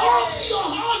 When God sees your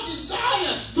heart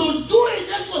desire to do it,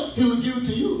 guess what? He will give it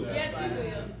to you. Yes, He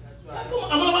will. Now, That's come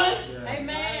on, am I right? Yeah.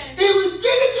 Amen. He will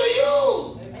give it to you.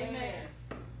 Amen.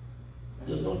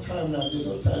 There's no time now. There's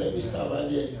no time. Let me start right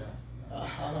there. I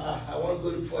want to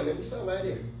go before. Let me start right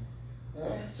there.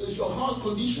 So it's your heart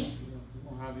condition. We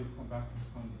won't have you come back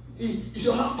on Sunday. It's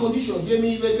your heart condition. Hear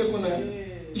me very careful now.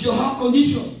 Yes. It's your heart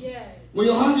condition. Yes. When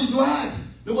your heart is right,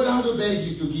 nobody has to beg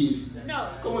you to give. No.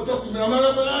 Come on, talk to me. Am I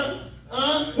right about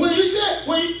that? When you say,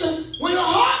 when your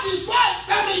heart is right,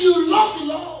 that means you love the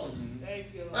Lord. Thank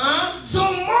you, Lord. So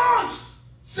much.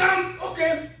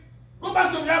 Okay. Go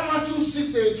back to Matthew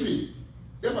 6:33.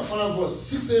 That's my final verse.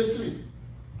 6:33.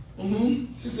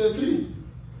 6:33.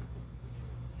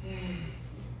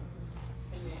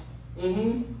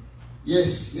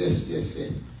 Yes.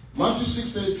 Matthew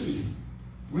 6:33.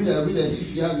 Read that.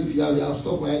 If you have it, I'll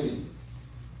stop right there.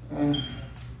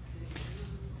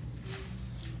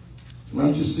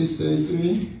 Matthew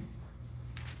 6:33.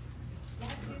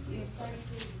 Matthew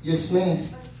 6:33. Yes, ma'am.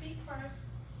 But seek first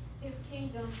his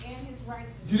kingdom and his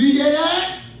righteousness. Did you hear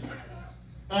that?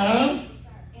 And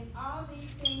all these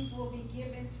things will be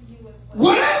given to you as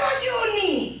well. Whatever you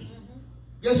need.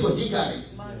 Guess what? He got it.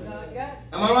 My God, got it.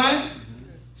 Am I right?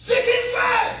 Seek him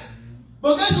first.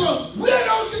 But guess what? We are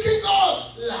not seeking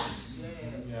God last.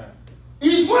 Yeah. It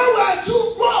is when we are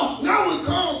too broke. Now we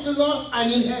come to Lord, I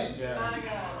need help. Yeah. My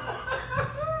God.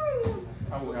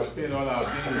 And we have paid all our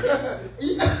bills.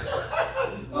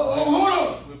 Hold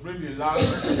on. We bring the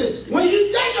last. When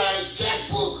you take out a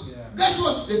checkbook, guess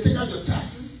what? They take out your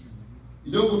taxes.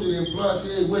 You don't go to the employer and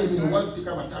say, hey, wait a minute, why do you take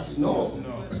out my taxes? No.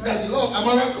 That's the law. Am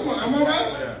I right? Come on, am I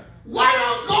right? Yeah. Why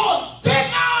don't God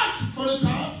take out for the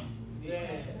time?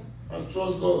 Yeah. And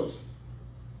trust God.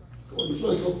 Come on, the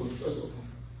floor is open. The floor is open.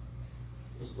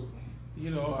 It's open.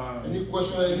 You know, Any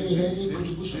question, any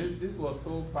contribution? This was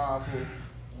so powerful.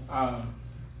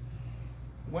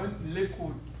 When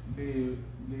Lakewood, the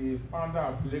founder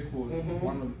of Lakewood,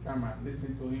 one of the time I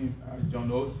listened to him, John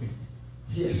Osteen.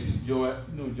 Yes.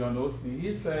 John Osteen.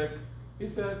 He said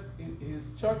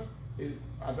his church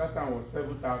at that time was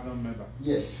 7,000 members.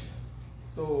 Yes.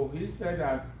 So he said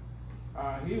that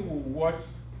he would watch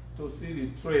to see the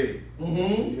train.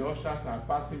 The ushers are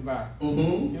passing by.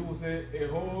 He would say a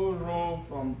whole row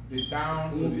from the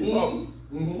down to the up.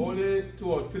 Only 2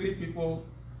 or 3 people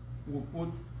will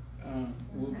put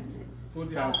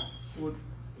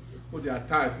their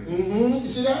tithe in. You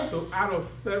see that? So out of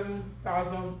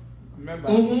 7,000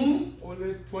 members,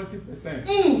 only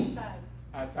 20%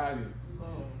 are tithing.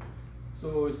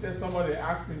 So he said somebody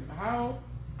asked him, how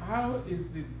is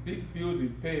the big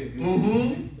building paid?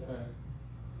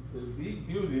 It's a big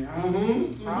building.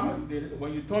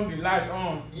 When you turn the light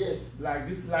on, like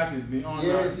this light is being on,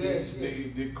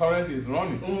 the current is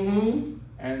running.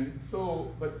 And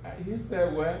so, but he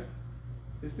said, well,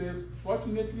 he said,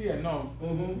 fortunately enough,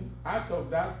 out of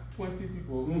that 20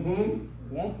 people,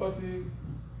 one person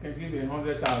can give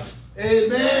 100,000.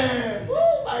 Amen.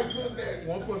 Oh my goodness.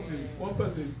 One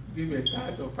person give a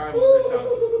tithe of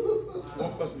 500,000.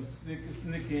 One person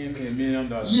sneak in $1 million.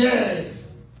 Yes.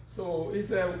 So he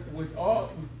said, with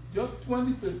just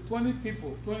 20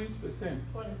 people, 20%.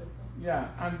 Yeah,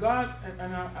 and God,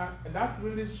 and that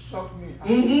really shocked me.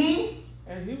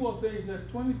 And he was saying, he said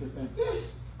 20%.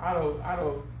 Yes. Out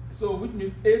of, so which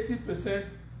means 80%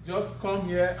 just come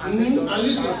here and they just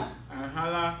listen and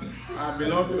holler, I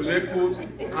belong to Lakewood,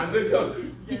 and they just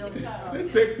they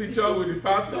take picture with the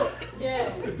pastor,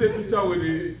 they take picture with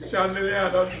the chandelier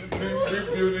and those big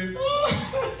buildings,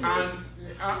 and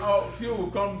a few will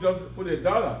come just put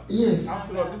 $1. Yes.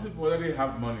 After all, these people already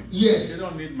have money. Yes. They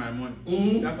don't need my money.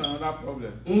 That's another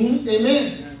problem.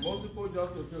 Amen. And most people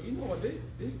just will say, you know what, they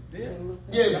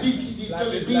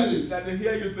like they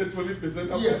hear you say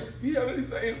 20%. He already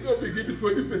said he's going to give you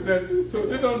 20%, so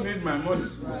they don't need my money.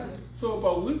 Right. So,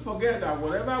 but we forget that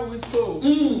whatever we sow on a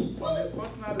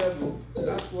personal level,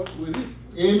 that's what we reap.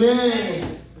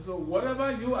 Amen. So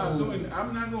whatever you are doing,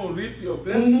 I'm not going to reap your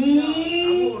blessing.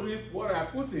 I'm going to reap what I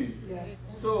put in.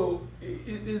 So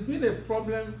it's been a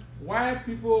problem why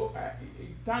people,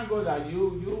 thank God that you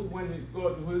when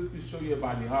God the Holy Spirit show you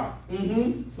about the heart.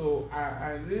 So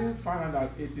I really found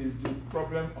out that it is the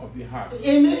problem of the heart.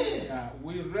 Amen.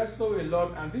 We wrestle a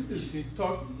lot, and this is been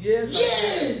taught years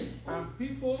ago, and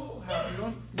people have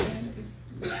not known this.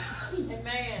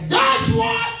 Amen. That's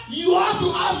why you have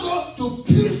to ask God to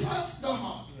purify the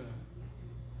heart.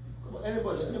 Come on,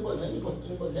 anybody, help me.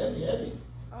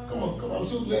 Come on, I'm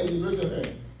so glad you raised your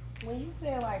hand. When you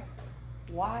say like,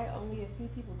 why only a few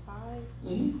people tithe?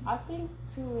 I think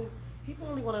too is people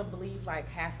only want to believe like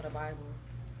half of the Bible.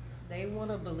 They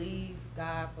want to believe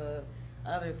God for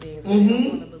other things, but they don't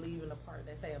want to believe in the part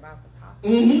they say about the tithe.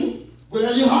 But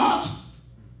the heart,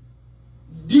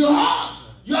 you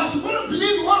are supposed to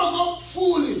believe the word of God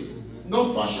fully,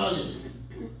 not partially.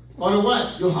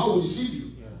 Otherwise, your heart will deceive you.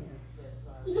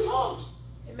 It's the heart.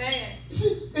 Amen. You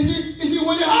see,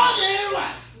 when the heart ain't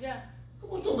right. Yeah.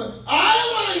 Come on, talk about it.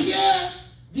 I want to hear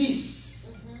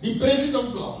this, the benefit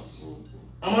of God.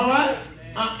 Am I right?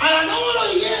 And I don't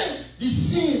want to hear the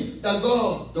sins that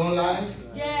God don't like.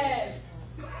 Yes.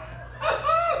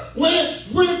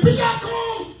 When the preacher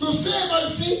comes to say about the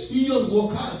sin, you just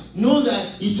walk out. Know that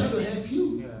he's trying to help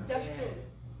you. That's true.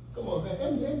 Come on,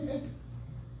 help me.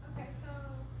 Okay, so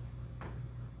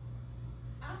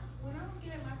when I was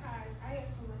giving my tithes, I had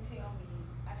someone tell me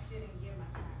I shouldn't give my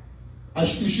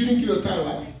tithes. You shouldn't give your tithe,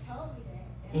 right? They told me that,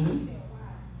 and I said,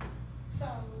 why? So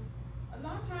a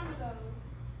long time ago,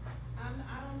 I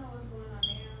don't know what's going on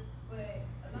now, but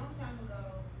a long time ago,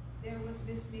 there was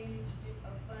mismanagement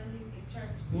of funding in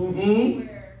churches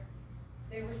where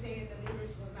they were saying the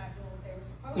leaders was not doing what they were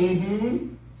supposed to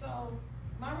do. So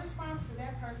my response to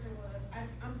that person was,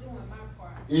 I'm doing my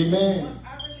part. Amen. Once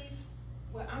I release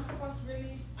what I'm supposed to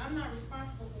release, I'm not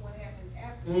responsible for what happens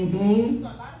after. So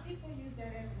a lot of people use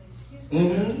that as an excuse to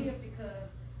not give because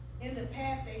in the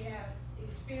past they have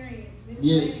experienced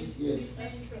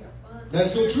mismanagement of funds.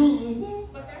 That's so true.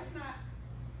 But that's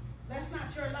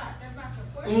not your lot. That's not your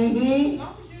portion. As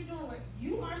long as you're doing what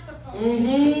you are supposed to do,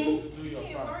 you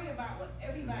can't worry about what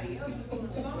everybody else is doing.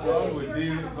 God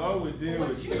will deal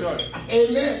with the church.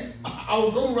 Amen. I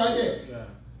will go right there. Yeah.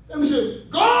 Let me say,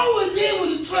 God will deal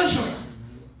with the treasurer.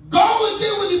 God will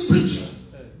deal with the preacher.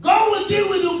 God will deal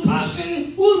with the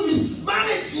person who is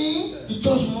mismanaging the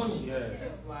church money. Yes.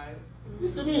 Right.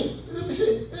 Listen to me. Let me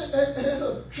say,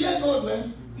 fear God,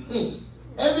 man.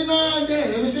 Every now and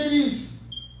then, let me say this.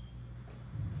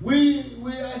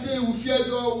 I say we fear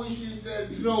God, which is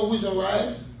wisdom,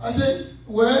 right? I say,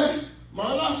 well,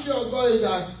 my last fear of God is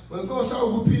that when God starts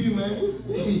whooping you, man,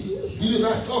 he is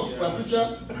not tough, my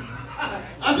preacher.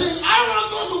 I say, I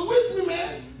want God to whip me,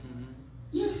 man.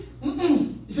 Yes.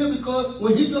 He said, because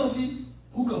when he does it,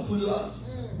 who can pull you out?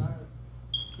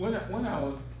 When I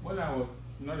was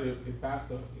not a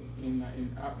pastor in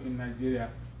Nigeria,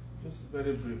 just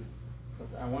very brief,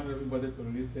 because I want everybody to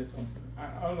really say something.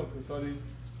 All of a sudden,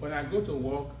 when I go to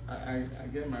work, I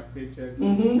get my paycheck.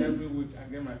 Every week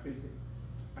I get my paycheck.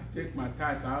 I take my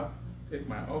tithes out, take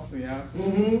my offering out,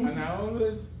 and I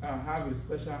always have a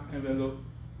special envelope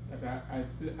that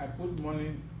I put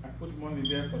money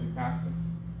there for the pastor.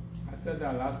 I said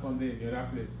that last Sunday in the other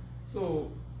place.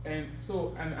 So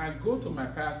I go to my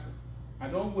pastor. I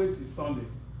don't wait till Sunday.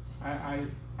 I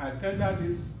tender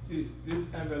this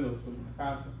envelope to my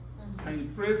pastor, and he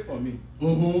prays for me.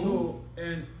 So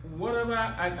and whatever,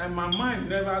 and my mind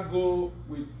never go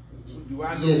with. Do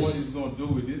I know what he's going to do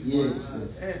with this?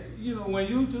 Yes. And when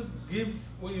you just give,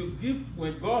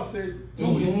 when God says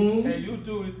do it, and you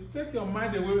do it, take your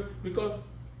mind away, because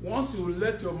once you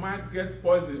let your mind get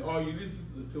poisoned, or you listen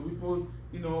to people,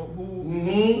 who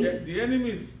the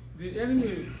enemy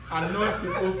anoint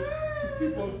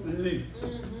people's lips,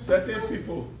 certain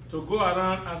people, to go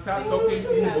around and start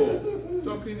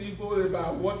talking evil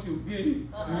about what you give.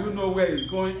 Do you know where it's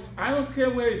going? I don't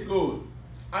care where it goes.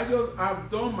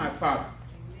 I've done my part.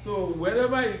 So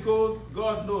wherever it goes,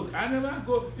 God knows. I never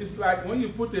go. It's like when you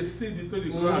put a seed into the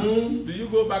ground, do you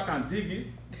go back and dig it?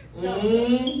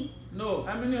 No.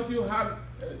 How many of you have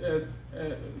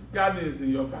gardens in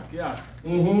your backyard?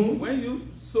 When you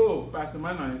sow, Pastor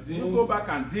Manuel, do you go back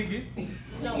and dig it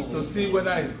to see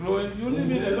whether it's growing? You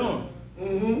leave it alone.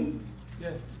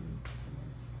 Yes.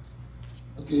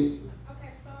 Okay.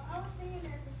 Okay, so I was saying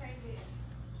that to say this.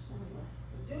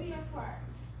 Do your part.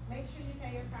 Make sure you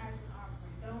pay your tithes and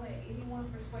offering. Don't let anyone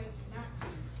persuade you not to.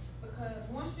 Because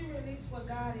once you release what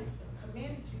God has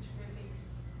commanded you to release,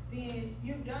 then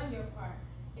you've done your part.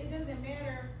 It doesn't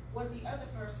matter what the other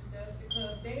person does,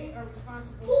 because they are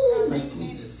responsible for how they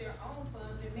manage their own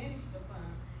funds and manage the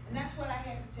funds. And that's what I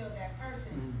had to tell that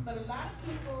person. But a lot of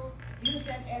people use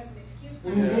that as an excuse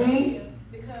not to give,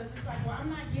 because it's like, well, I'm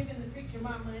not giving the preacher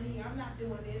my money, I'm not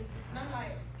doing this. And I'm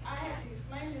like, I have to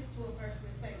explain this to a person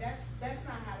and say, that's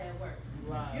not how that works.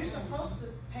 Right. You're supposed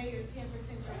to pay your 10%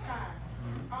 your tithes.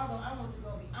 Although I want to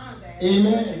go beyond that.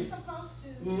 Amen. But you're supposed to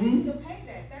pay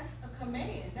that. That's a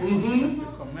command. That's what you're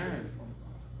supposed to do.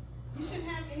 You shouldn't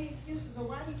have any excuses of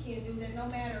why you can't do that, no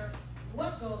matter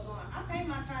what goes on. I pay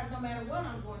my tithes no matter what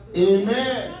I'm going through.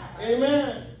 Amen.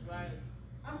 Amen. Right.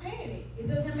 I'm paying it. It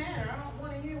doesn't matter. I don't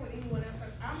want to hear what anyone else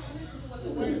says. I'm listening to what the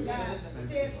Word of God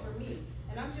says for me.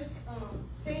 And I'm just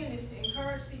saying this to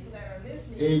encourage people that are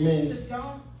listening. Amen. To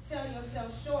don't sell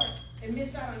yourself short and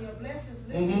miss out on your blessings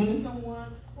listening to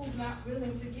someone who's not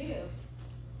willing to give.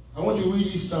 I want you to read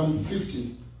this Psalm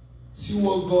 50. See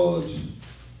what God is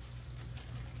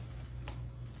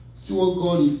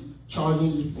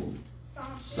charging people.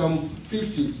 Psalm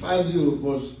 50,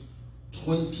 verse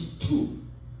 22.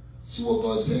 See what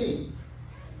God is saying.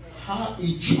 How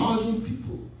He charging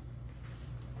people.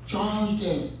 Charge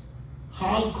them.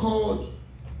 How God.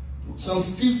 Psalm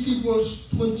 50, verse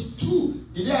 22.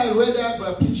 The day I read that by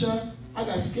a preacher, I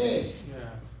got scared.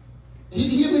 Yeah. You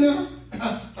hear me now?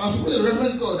 I'm supposed to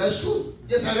reference God. That's true.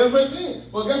 Yes, I reference Him.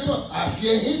 But guess what? I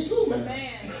fear Him too,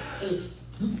 man.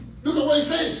 Look at what it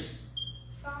says.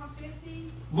 Psalm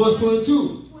 50, verse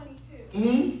 22.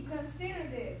 Consider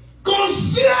this.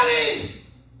 Consider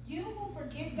this. You who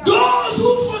forget God. Those who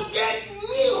forget me.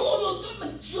 Hold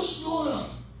on. Just slow down.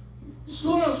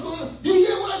 Slow down. Do you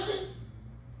hear what I said?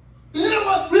 You hear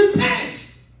what? Repent.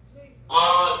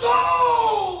 All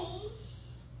those.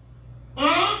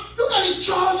 Look at the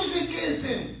charges against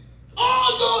them.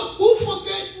 All those who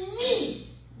forget me.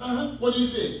 What do you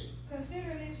say?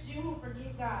 Consider this, you who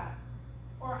forget God,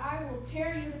 or I will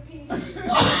tear you to pieces.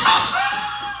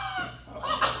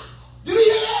 Did you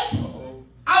hear that?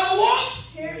 I will what?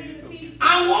 Tear you to pieces.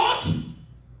 I what?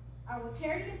 I will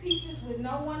tear you to pieces with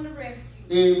no one to rescue.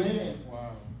 Amen.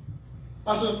 Wow.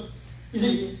 Pastor,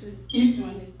 is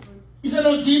that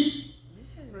not deep?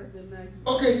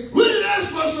 Okay, read the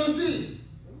next verse 23.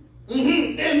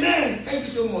 Amen. Thank you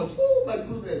so much. Oh my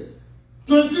goodness.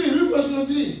 23. Read verse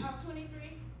 23.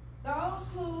 23. Those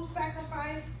who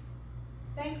sacrifice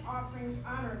thank offerings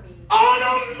honor me.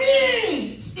 Honor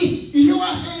me. See, you hear what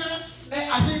I'm saying?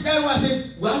 I said that's why I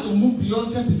said we have to move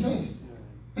beyond 10%.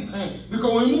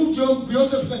 Because when we move beyond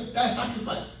 10%, that's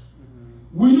sacrifice.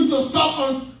 We need to stop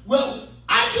on, well,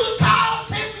 aren't you tired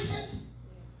 10%?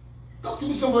 Talk to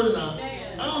me somebody now.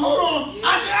 Hold on.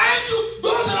 I said, aren't you,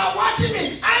 those that are watching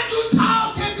me, aren't you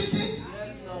tired 10%?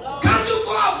 Can't you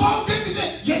go above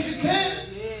 10%? Yes, you can.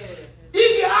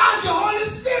 If you ask the Holy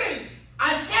Spirit,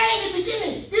 I said in the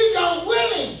beginning, if you're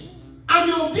willing and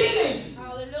you're obedient,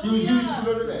 you will give it to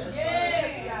the Lord.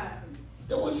 Yes, God.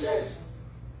 That's what it says.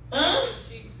 Huh?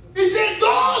 He said,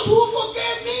 those who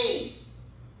forget me,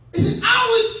 he said, I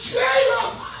will tear you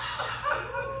up.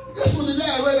 That's what the day I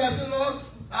read. I said, Lord,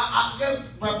 I get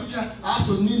my picture. I have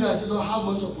to kneel. I said, Lord, how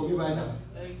much for me right now?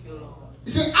 Thank you, Lord. He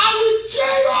said, I will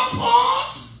tear you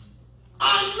apart,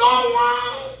 and no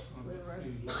one.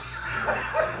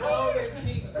 Glory,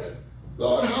 Jesus.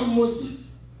 Lord, have mercy.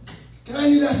 Can I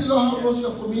kneel? I said, Lord, have mercy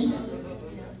for me.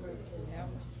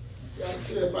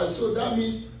 So that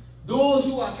means those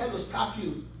who are trying to stop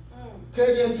you,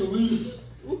 tell them to read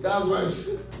that verse.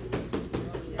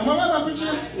 Am I right, my preacher?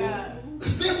 Tell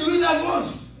them to read that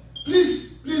verse.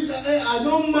 Please, I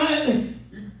don't mind.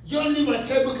 Just leave my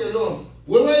checkbook alone.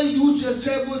 Whenever you do your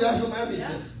checkbook, that's my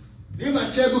business. Leave my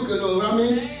checkbook alone, I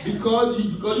mean, because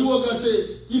you were going to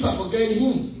say, if I forget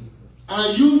him,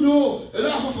 and you know, a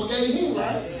lot of people forget him,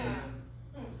 right?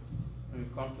 When you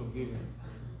come to give him.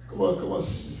 Come on,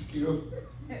 Kiro.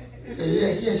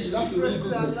 Yeah, she laughs really Praise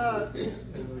good. the Lord.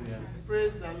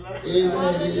 Praise the Lord.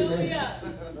 Amen. Yeah.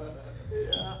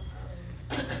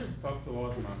 Talk to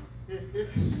us, man.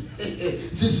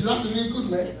 She's laughing really good,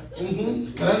 man.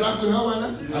 Can I laugh with her, man?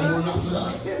 I won't laugh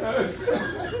with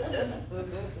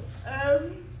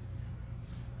her.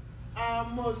 Our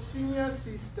most senior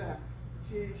sister,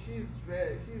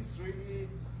 she's really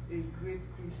a great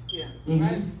Christian,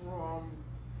 right from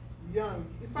young.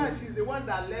 In fact, she's the one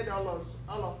that led all of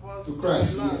us To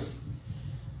Christ, Lord. yes.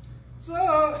 So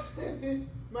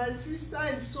my sister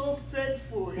is so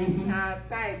faithful in her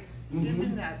tithes,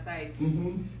 giving her tithes,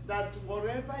 that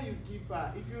whatever you give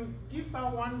her, if you give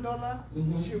her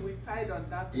 $1, she will tithe on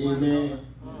that $1.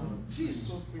 She's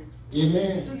so faithful.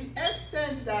 Amen. To the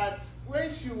extent that when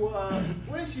she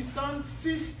turned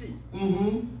 60,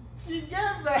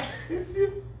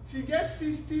 she gave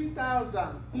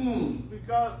 60,000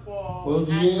 because for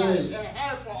yes.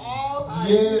 for all her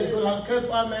Yeah, years. God have kept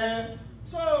her, man.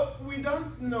 So we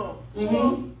don't know.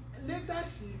 So later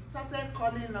she started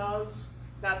calling us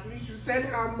that we should send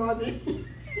her money.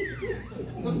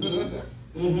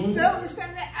 Then we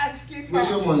started asking her, Where's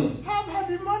your money? how about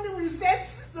the money we sent?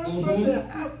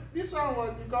 This one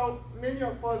was because many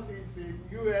of us is in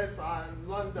US and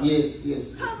London.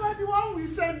 Yes. How about the one we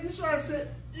sent? This one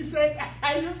said, he said,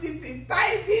 I used it in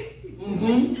tithing.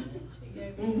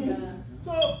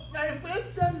 So my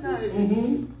question now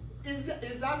is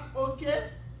that okay?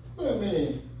 Wait a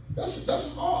minute. That's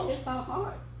hard. It's so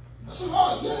hard. That's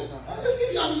hard, yeah.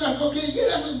 If you have that, okay,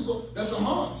 yeah, that's a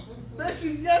hard. Then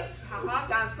she gets her heart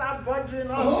and start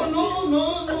bothering us. Oh,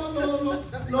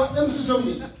 no. Let me say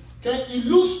something. It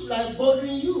looks like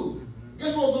bothering you.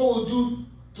 Guess what God will do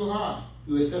to her?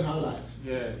 He will extend her life.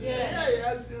 Yeah.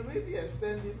 You're really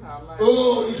extending her life.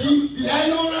 Oh, you see, did I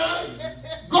know that?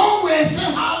 God will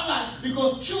extend her life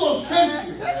because she was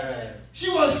faithful. Yeah. She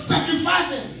was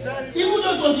sacrificing, even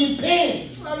though it was in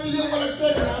pain. I mean, what I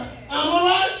said now. Am I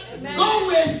right? God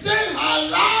will extend her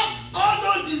life. All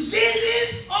those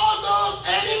diseases, all those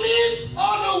enemies,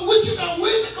 all those witches and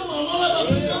wizards. Come on, all of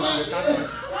them.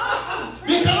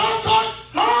 They cannot touch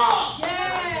her.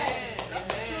 Yes.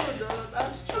 That's true, though.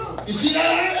 That's true. You see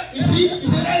that? You see? He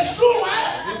said that's true, right?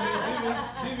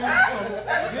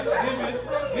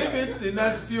 Give it the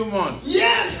next few months.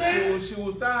 Yes, man. She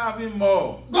will start having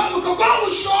more. God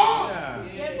will show. Yeah.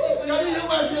 Yes, You hear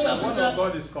what I said? The word of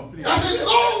God is complete. I said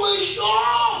God will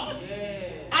show.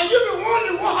 And you be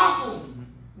wondering what happened.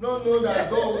 No, that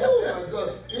God, oh my God.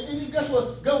 And guess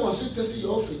what? God was still testing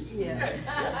your faith. Yeah.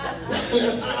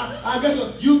 And guess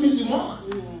what? You missed the mark.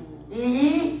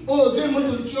 Oh, they went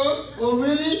to the church. Oh,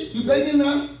 really? You begging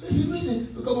now? Listen.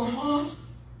 Because my heart,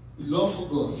 love for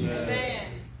God. Yeah.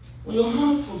 When your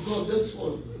heart for God, that's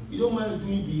what. You don't mind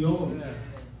doing beyond.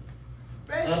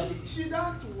 But she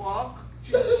don't work.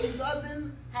 She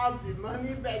doesn't have the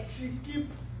money, but she keep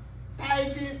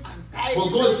tithing and tithing. But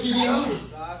God is feeding her.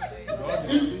 God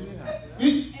is feeding her.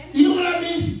 You know what I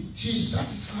mean? She's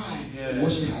satisfied with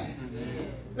what she has.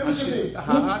 Let me say Her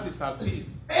heart is at peace.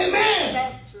 Amen.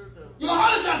 That's true, though. Your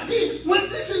heart is at peace. When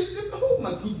listen, oh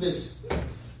my goodness.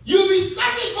 You'll be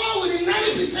satisfied with the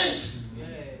 90%.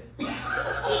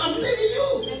 I'm telling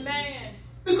you. Amen.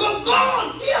 Because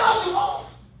God, He has it all.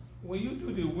 When you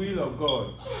do the will of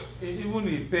God, even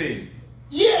in pain,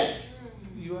 yes,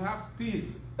 you have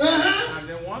peace. Uh-huh. And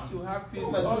then once you have peace, Oh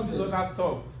my all this goodness. other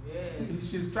stuff,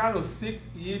 she's trying to seek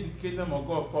ye the kingdom of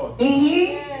God first.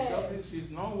 Mm-hmm. She's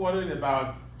not worried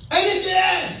about Anything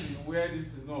else. where this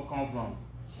is going to come from.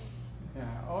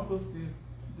 Yeah, all those things,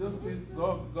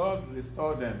 God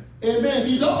restore them. Amen.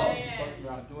 He does. Because we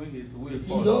are doing His will first.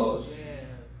 He does.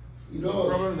 He The does.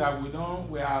 problem that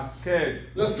we are scared.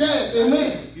 You're scared.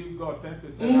 Amen. Give God 10%,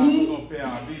 Mm-hmm. how we going to pay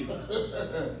our bill.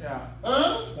 Yeah.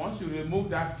 Huh? Once you remove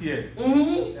that fear,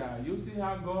 Mm-hmm. yeah, you see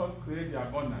how God create the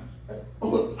abundance.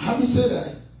 Oh, having said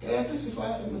that, can I testify?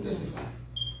 Let me testify.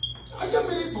 I just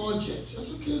made a budget. I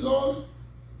said, okay, Lord,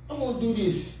 I'm going to do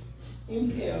this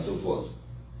in pay and so forth.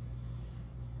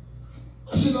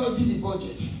 I said, Lord, this is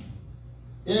budget.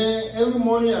 Every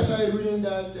morning I started reading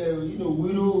that,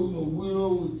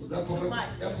 widow, that prophet,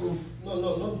 no,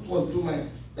 not one, 2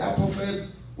 months. That prophet,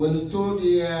 when he told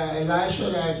the Elisha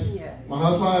that my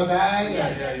husband died, Yeah.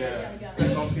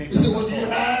 he said, what do you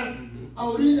have? I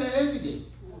will read that every day.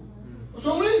 For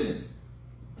some reason.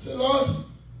 I said, Lord,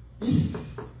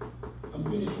 this, I'm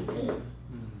doing it for pain.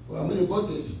 Well, I'm in a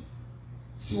budget.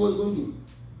 See what you're going to do.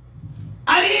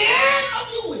 At the end of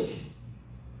the way,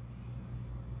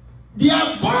 the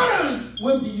abundance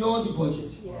went beyond the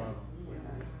budget.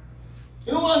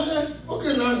 You know what I said?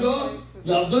 Okay, now, God,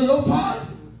 you have done your part,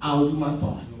 I will do my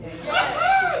part.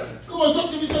 Come on, talk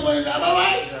to me, somebody. Am I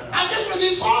right? I just want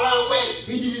to fall away.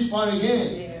 He did his part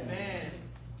again.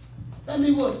 That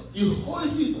means what? The Holy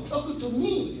Spirit talking to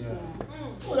me.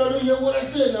 Well, I don't hear what I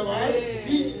said now, right?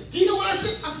 Do you know what I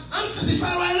said? I'm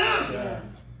testifying right now.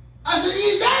 I said,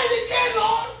 if that is the case,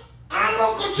 Lord, I'm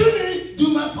going to continue to do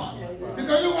my part.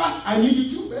 Because you know what? I need you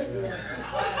too, man.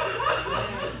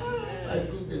 My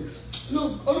goodness.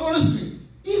 Look, honestly,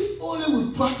 if only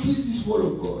we practice this word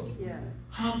of God,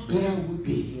 how better would we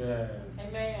be?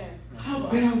 Amen. How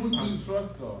better would we be? And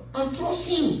trust God. And trust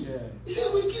Him. Yeah. He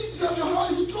said, we keep this out your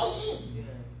heart if you trust Him.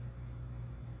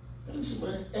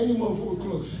 Any more before we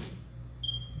close?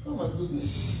 Oh my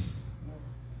goodness.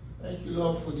 Thank you,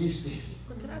 Lord, for this day.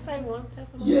 But can I say one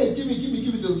testimony? Yeah, give it to me.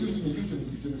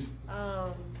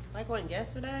 Like when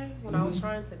yesterday, when I was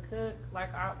trying to cook,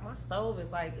 like my stove is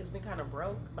like, it's been kind of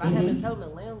broke, but I haven't told the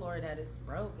landlord that it's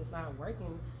broke. It's not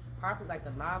working properly. Like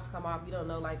the knobs come off. You don't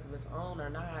know like if it's on or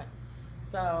not.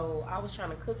 So I was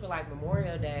trying to cook for like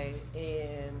Memorial Day,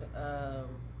 and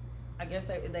I guess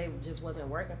they just wasn't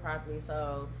working properly.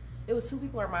 So it was 2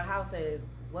 people in my house that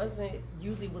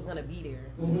usually was gonna be there.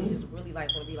 It was just really like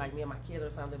gonna be like me and my kids or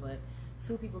something. But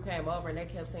 2 people came over and they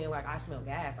kept saying like, I smell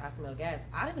gas.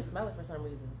 I didn't smell it for some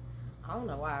reason. I don't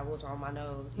know why. It was on my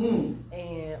nose. And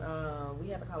we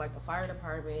had to call like the fire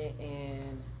department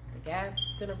and the gas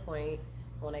center point.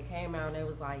 When they came out, they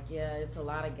was like, yeah, it's a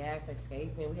lot of gas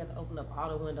escaping. We had to open up all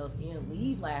the windows and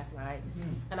leave last night.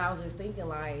 And I was just thinking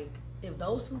like, if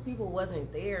those 2 people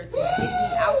wasn't there to get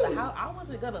me out the house, I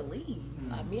wasn't gonna leave.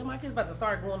 Me and my kids about to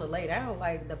start going to lay down.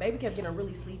 Like the baby kept getting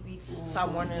really sleepy, so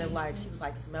I'm wondering if like she was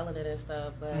like smelling it and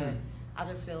stuff. But I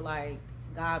just feel like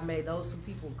God made those 2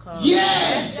 people come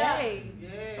Yes! that day,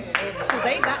 because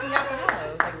they got me out the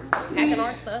house, like packing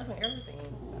our stuff and everything.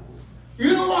 So.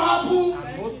 You know what happened?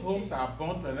 And most homes are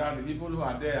burnt around. The people who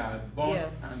are there are burnt,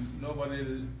 and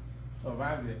nobody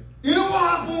survived it. You know what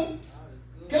happened?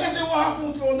 Can I say what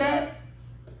happened on that?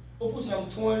 Open Psalm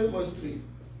 20, verse 3.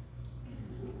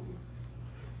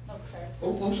 Okay.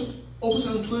 Open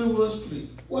Psalm 20, verse 3.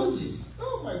 What is this?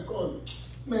 Oh my God.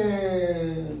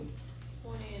 Man.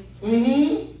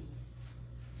 20.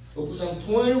 Open Psalm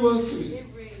 20, verse 3. It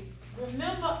reads,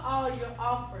 remember all your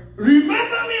offerings.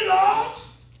 Remember me, Lord.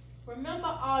 Remember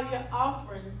all your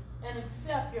offerings and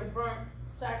accept your burnt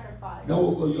sacrifice. That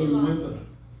will God, you remember.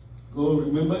 God,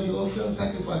 remember your offering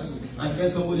sacrifices and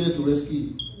send somebody here to rescue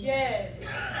you. Yes.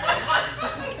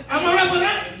 Am I right with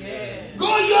that? Yeah.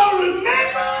 God, you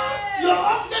remember your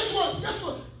offering. Guess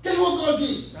what God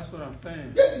did? That's what I'm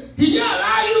saying. He didn't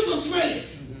allow you to smell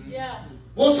it. Yeah.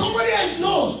 But somebody else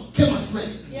knows came and smelled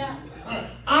it. Yeah.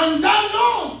 And that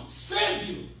nose saved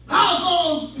you. How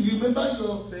God remember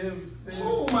your... Save.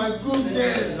 Oh my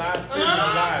goodness. Save your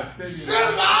life.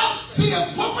 Save life. Save your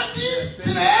properties.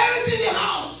 Save everything in the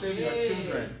house. Save your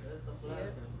children. That's a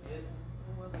blessing. Yes.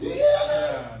 Do you hear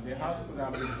that? Yeah, the house could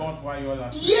have been burnt while you all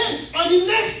are Yeah. And the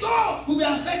next door will be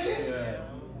affected. Yeah.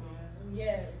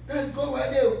 Yes. That's God right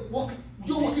there. You're walking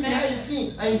behind the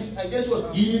scene. And guess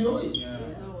what? You didn't know it. Yeah.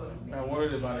 I'm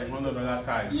worried about $100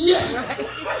 tithe. Yeah.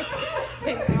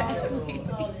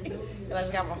 I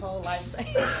just got my whole life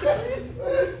saved.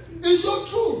 It's so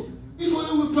true. If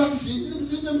only we practice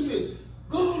it, let me say,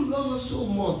 God loves us so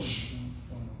much.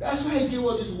 That's why He gave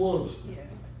us this word.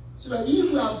 So that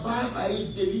if we abide by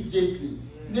it diligently,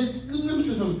 let me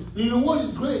say something. The reward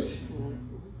is great.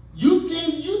 You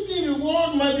think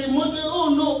reward might be more than, oh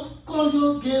no, God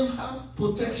just gave her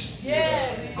protection.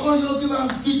 Yes. God just gave her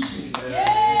victory.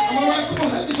 Yes. Am I right? Come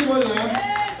on, help me somebody now.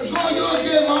 Yes. God just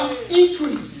gave her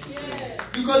increase. Yes.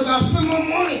 Because you can spend more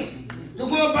money. You're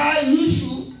going to buy a new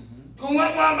shoe. You're going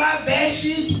to buy a bed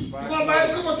sheet. You're going to buy a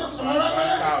couple of things. Am I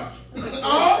right?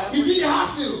 Oh, you be in the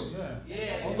hospital.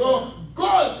 Yeah.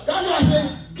 God, that's why I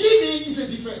said giving is a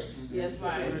defense. Yes,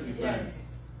 right. Yes.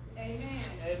 Amen.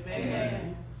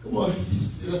 Amen. Come on, I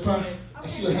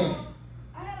see your hand.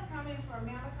 I have a comment for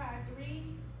Malachi 3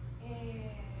 and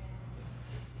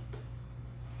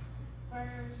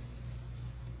verse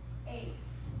 8.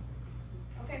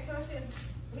 Okay, so it says,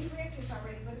 we read this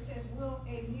already, but it says, will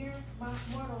a mere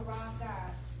mortal rob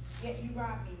God? Yet you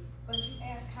rob me. But you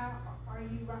ask, how are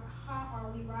we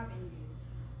robbing you?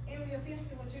 In offense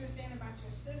to what you were saying about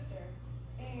your sister,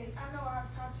 and I know I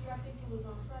talked to you, I think it was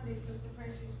on Sunday, Sister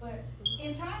Precious, but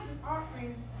in tithes and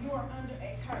offerings, you are under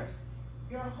a curse.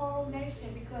 Your whole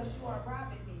nation, because you are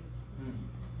robbing me.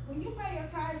 When you pay your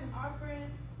tithes and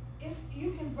offering,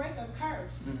 you can break a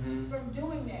curse from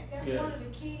doing that. That's one of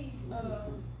the keys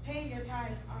of paying your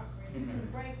tithes and offering. You can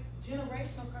break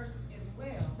generational curses as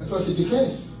well. That's why it's a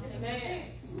defense. It's a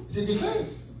defense. It's a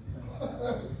defense.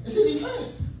 It's a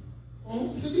defense.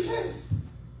 It's a defense.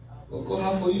 What God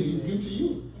have for you, He will give to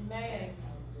you. Amen.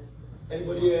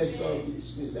 Anybody else?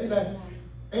 Say that.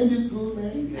 Ain't this good,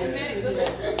 man? Amen. You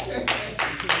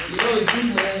know it's good,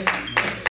 man.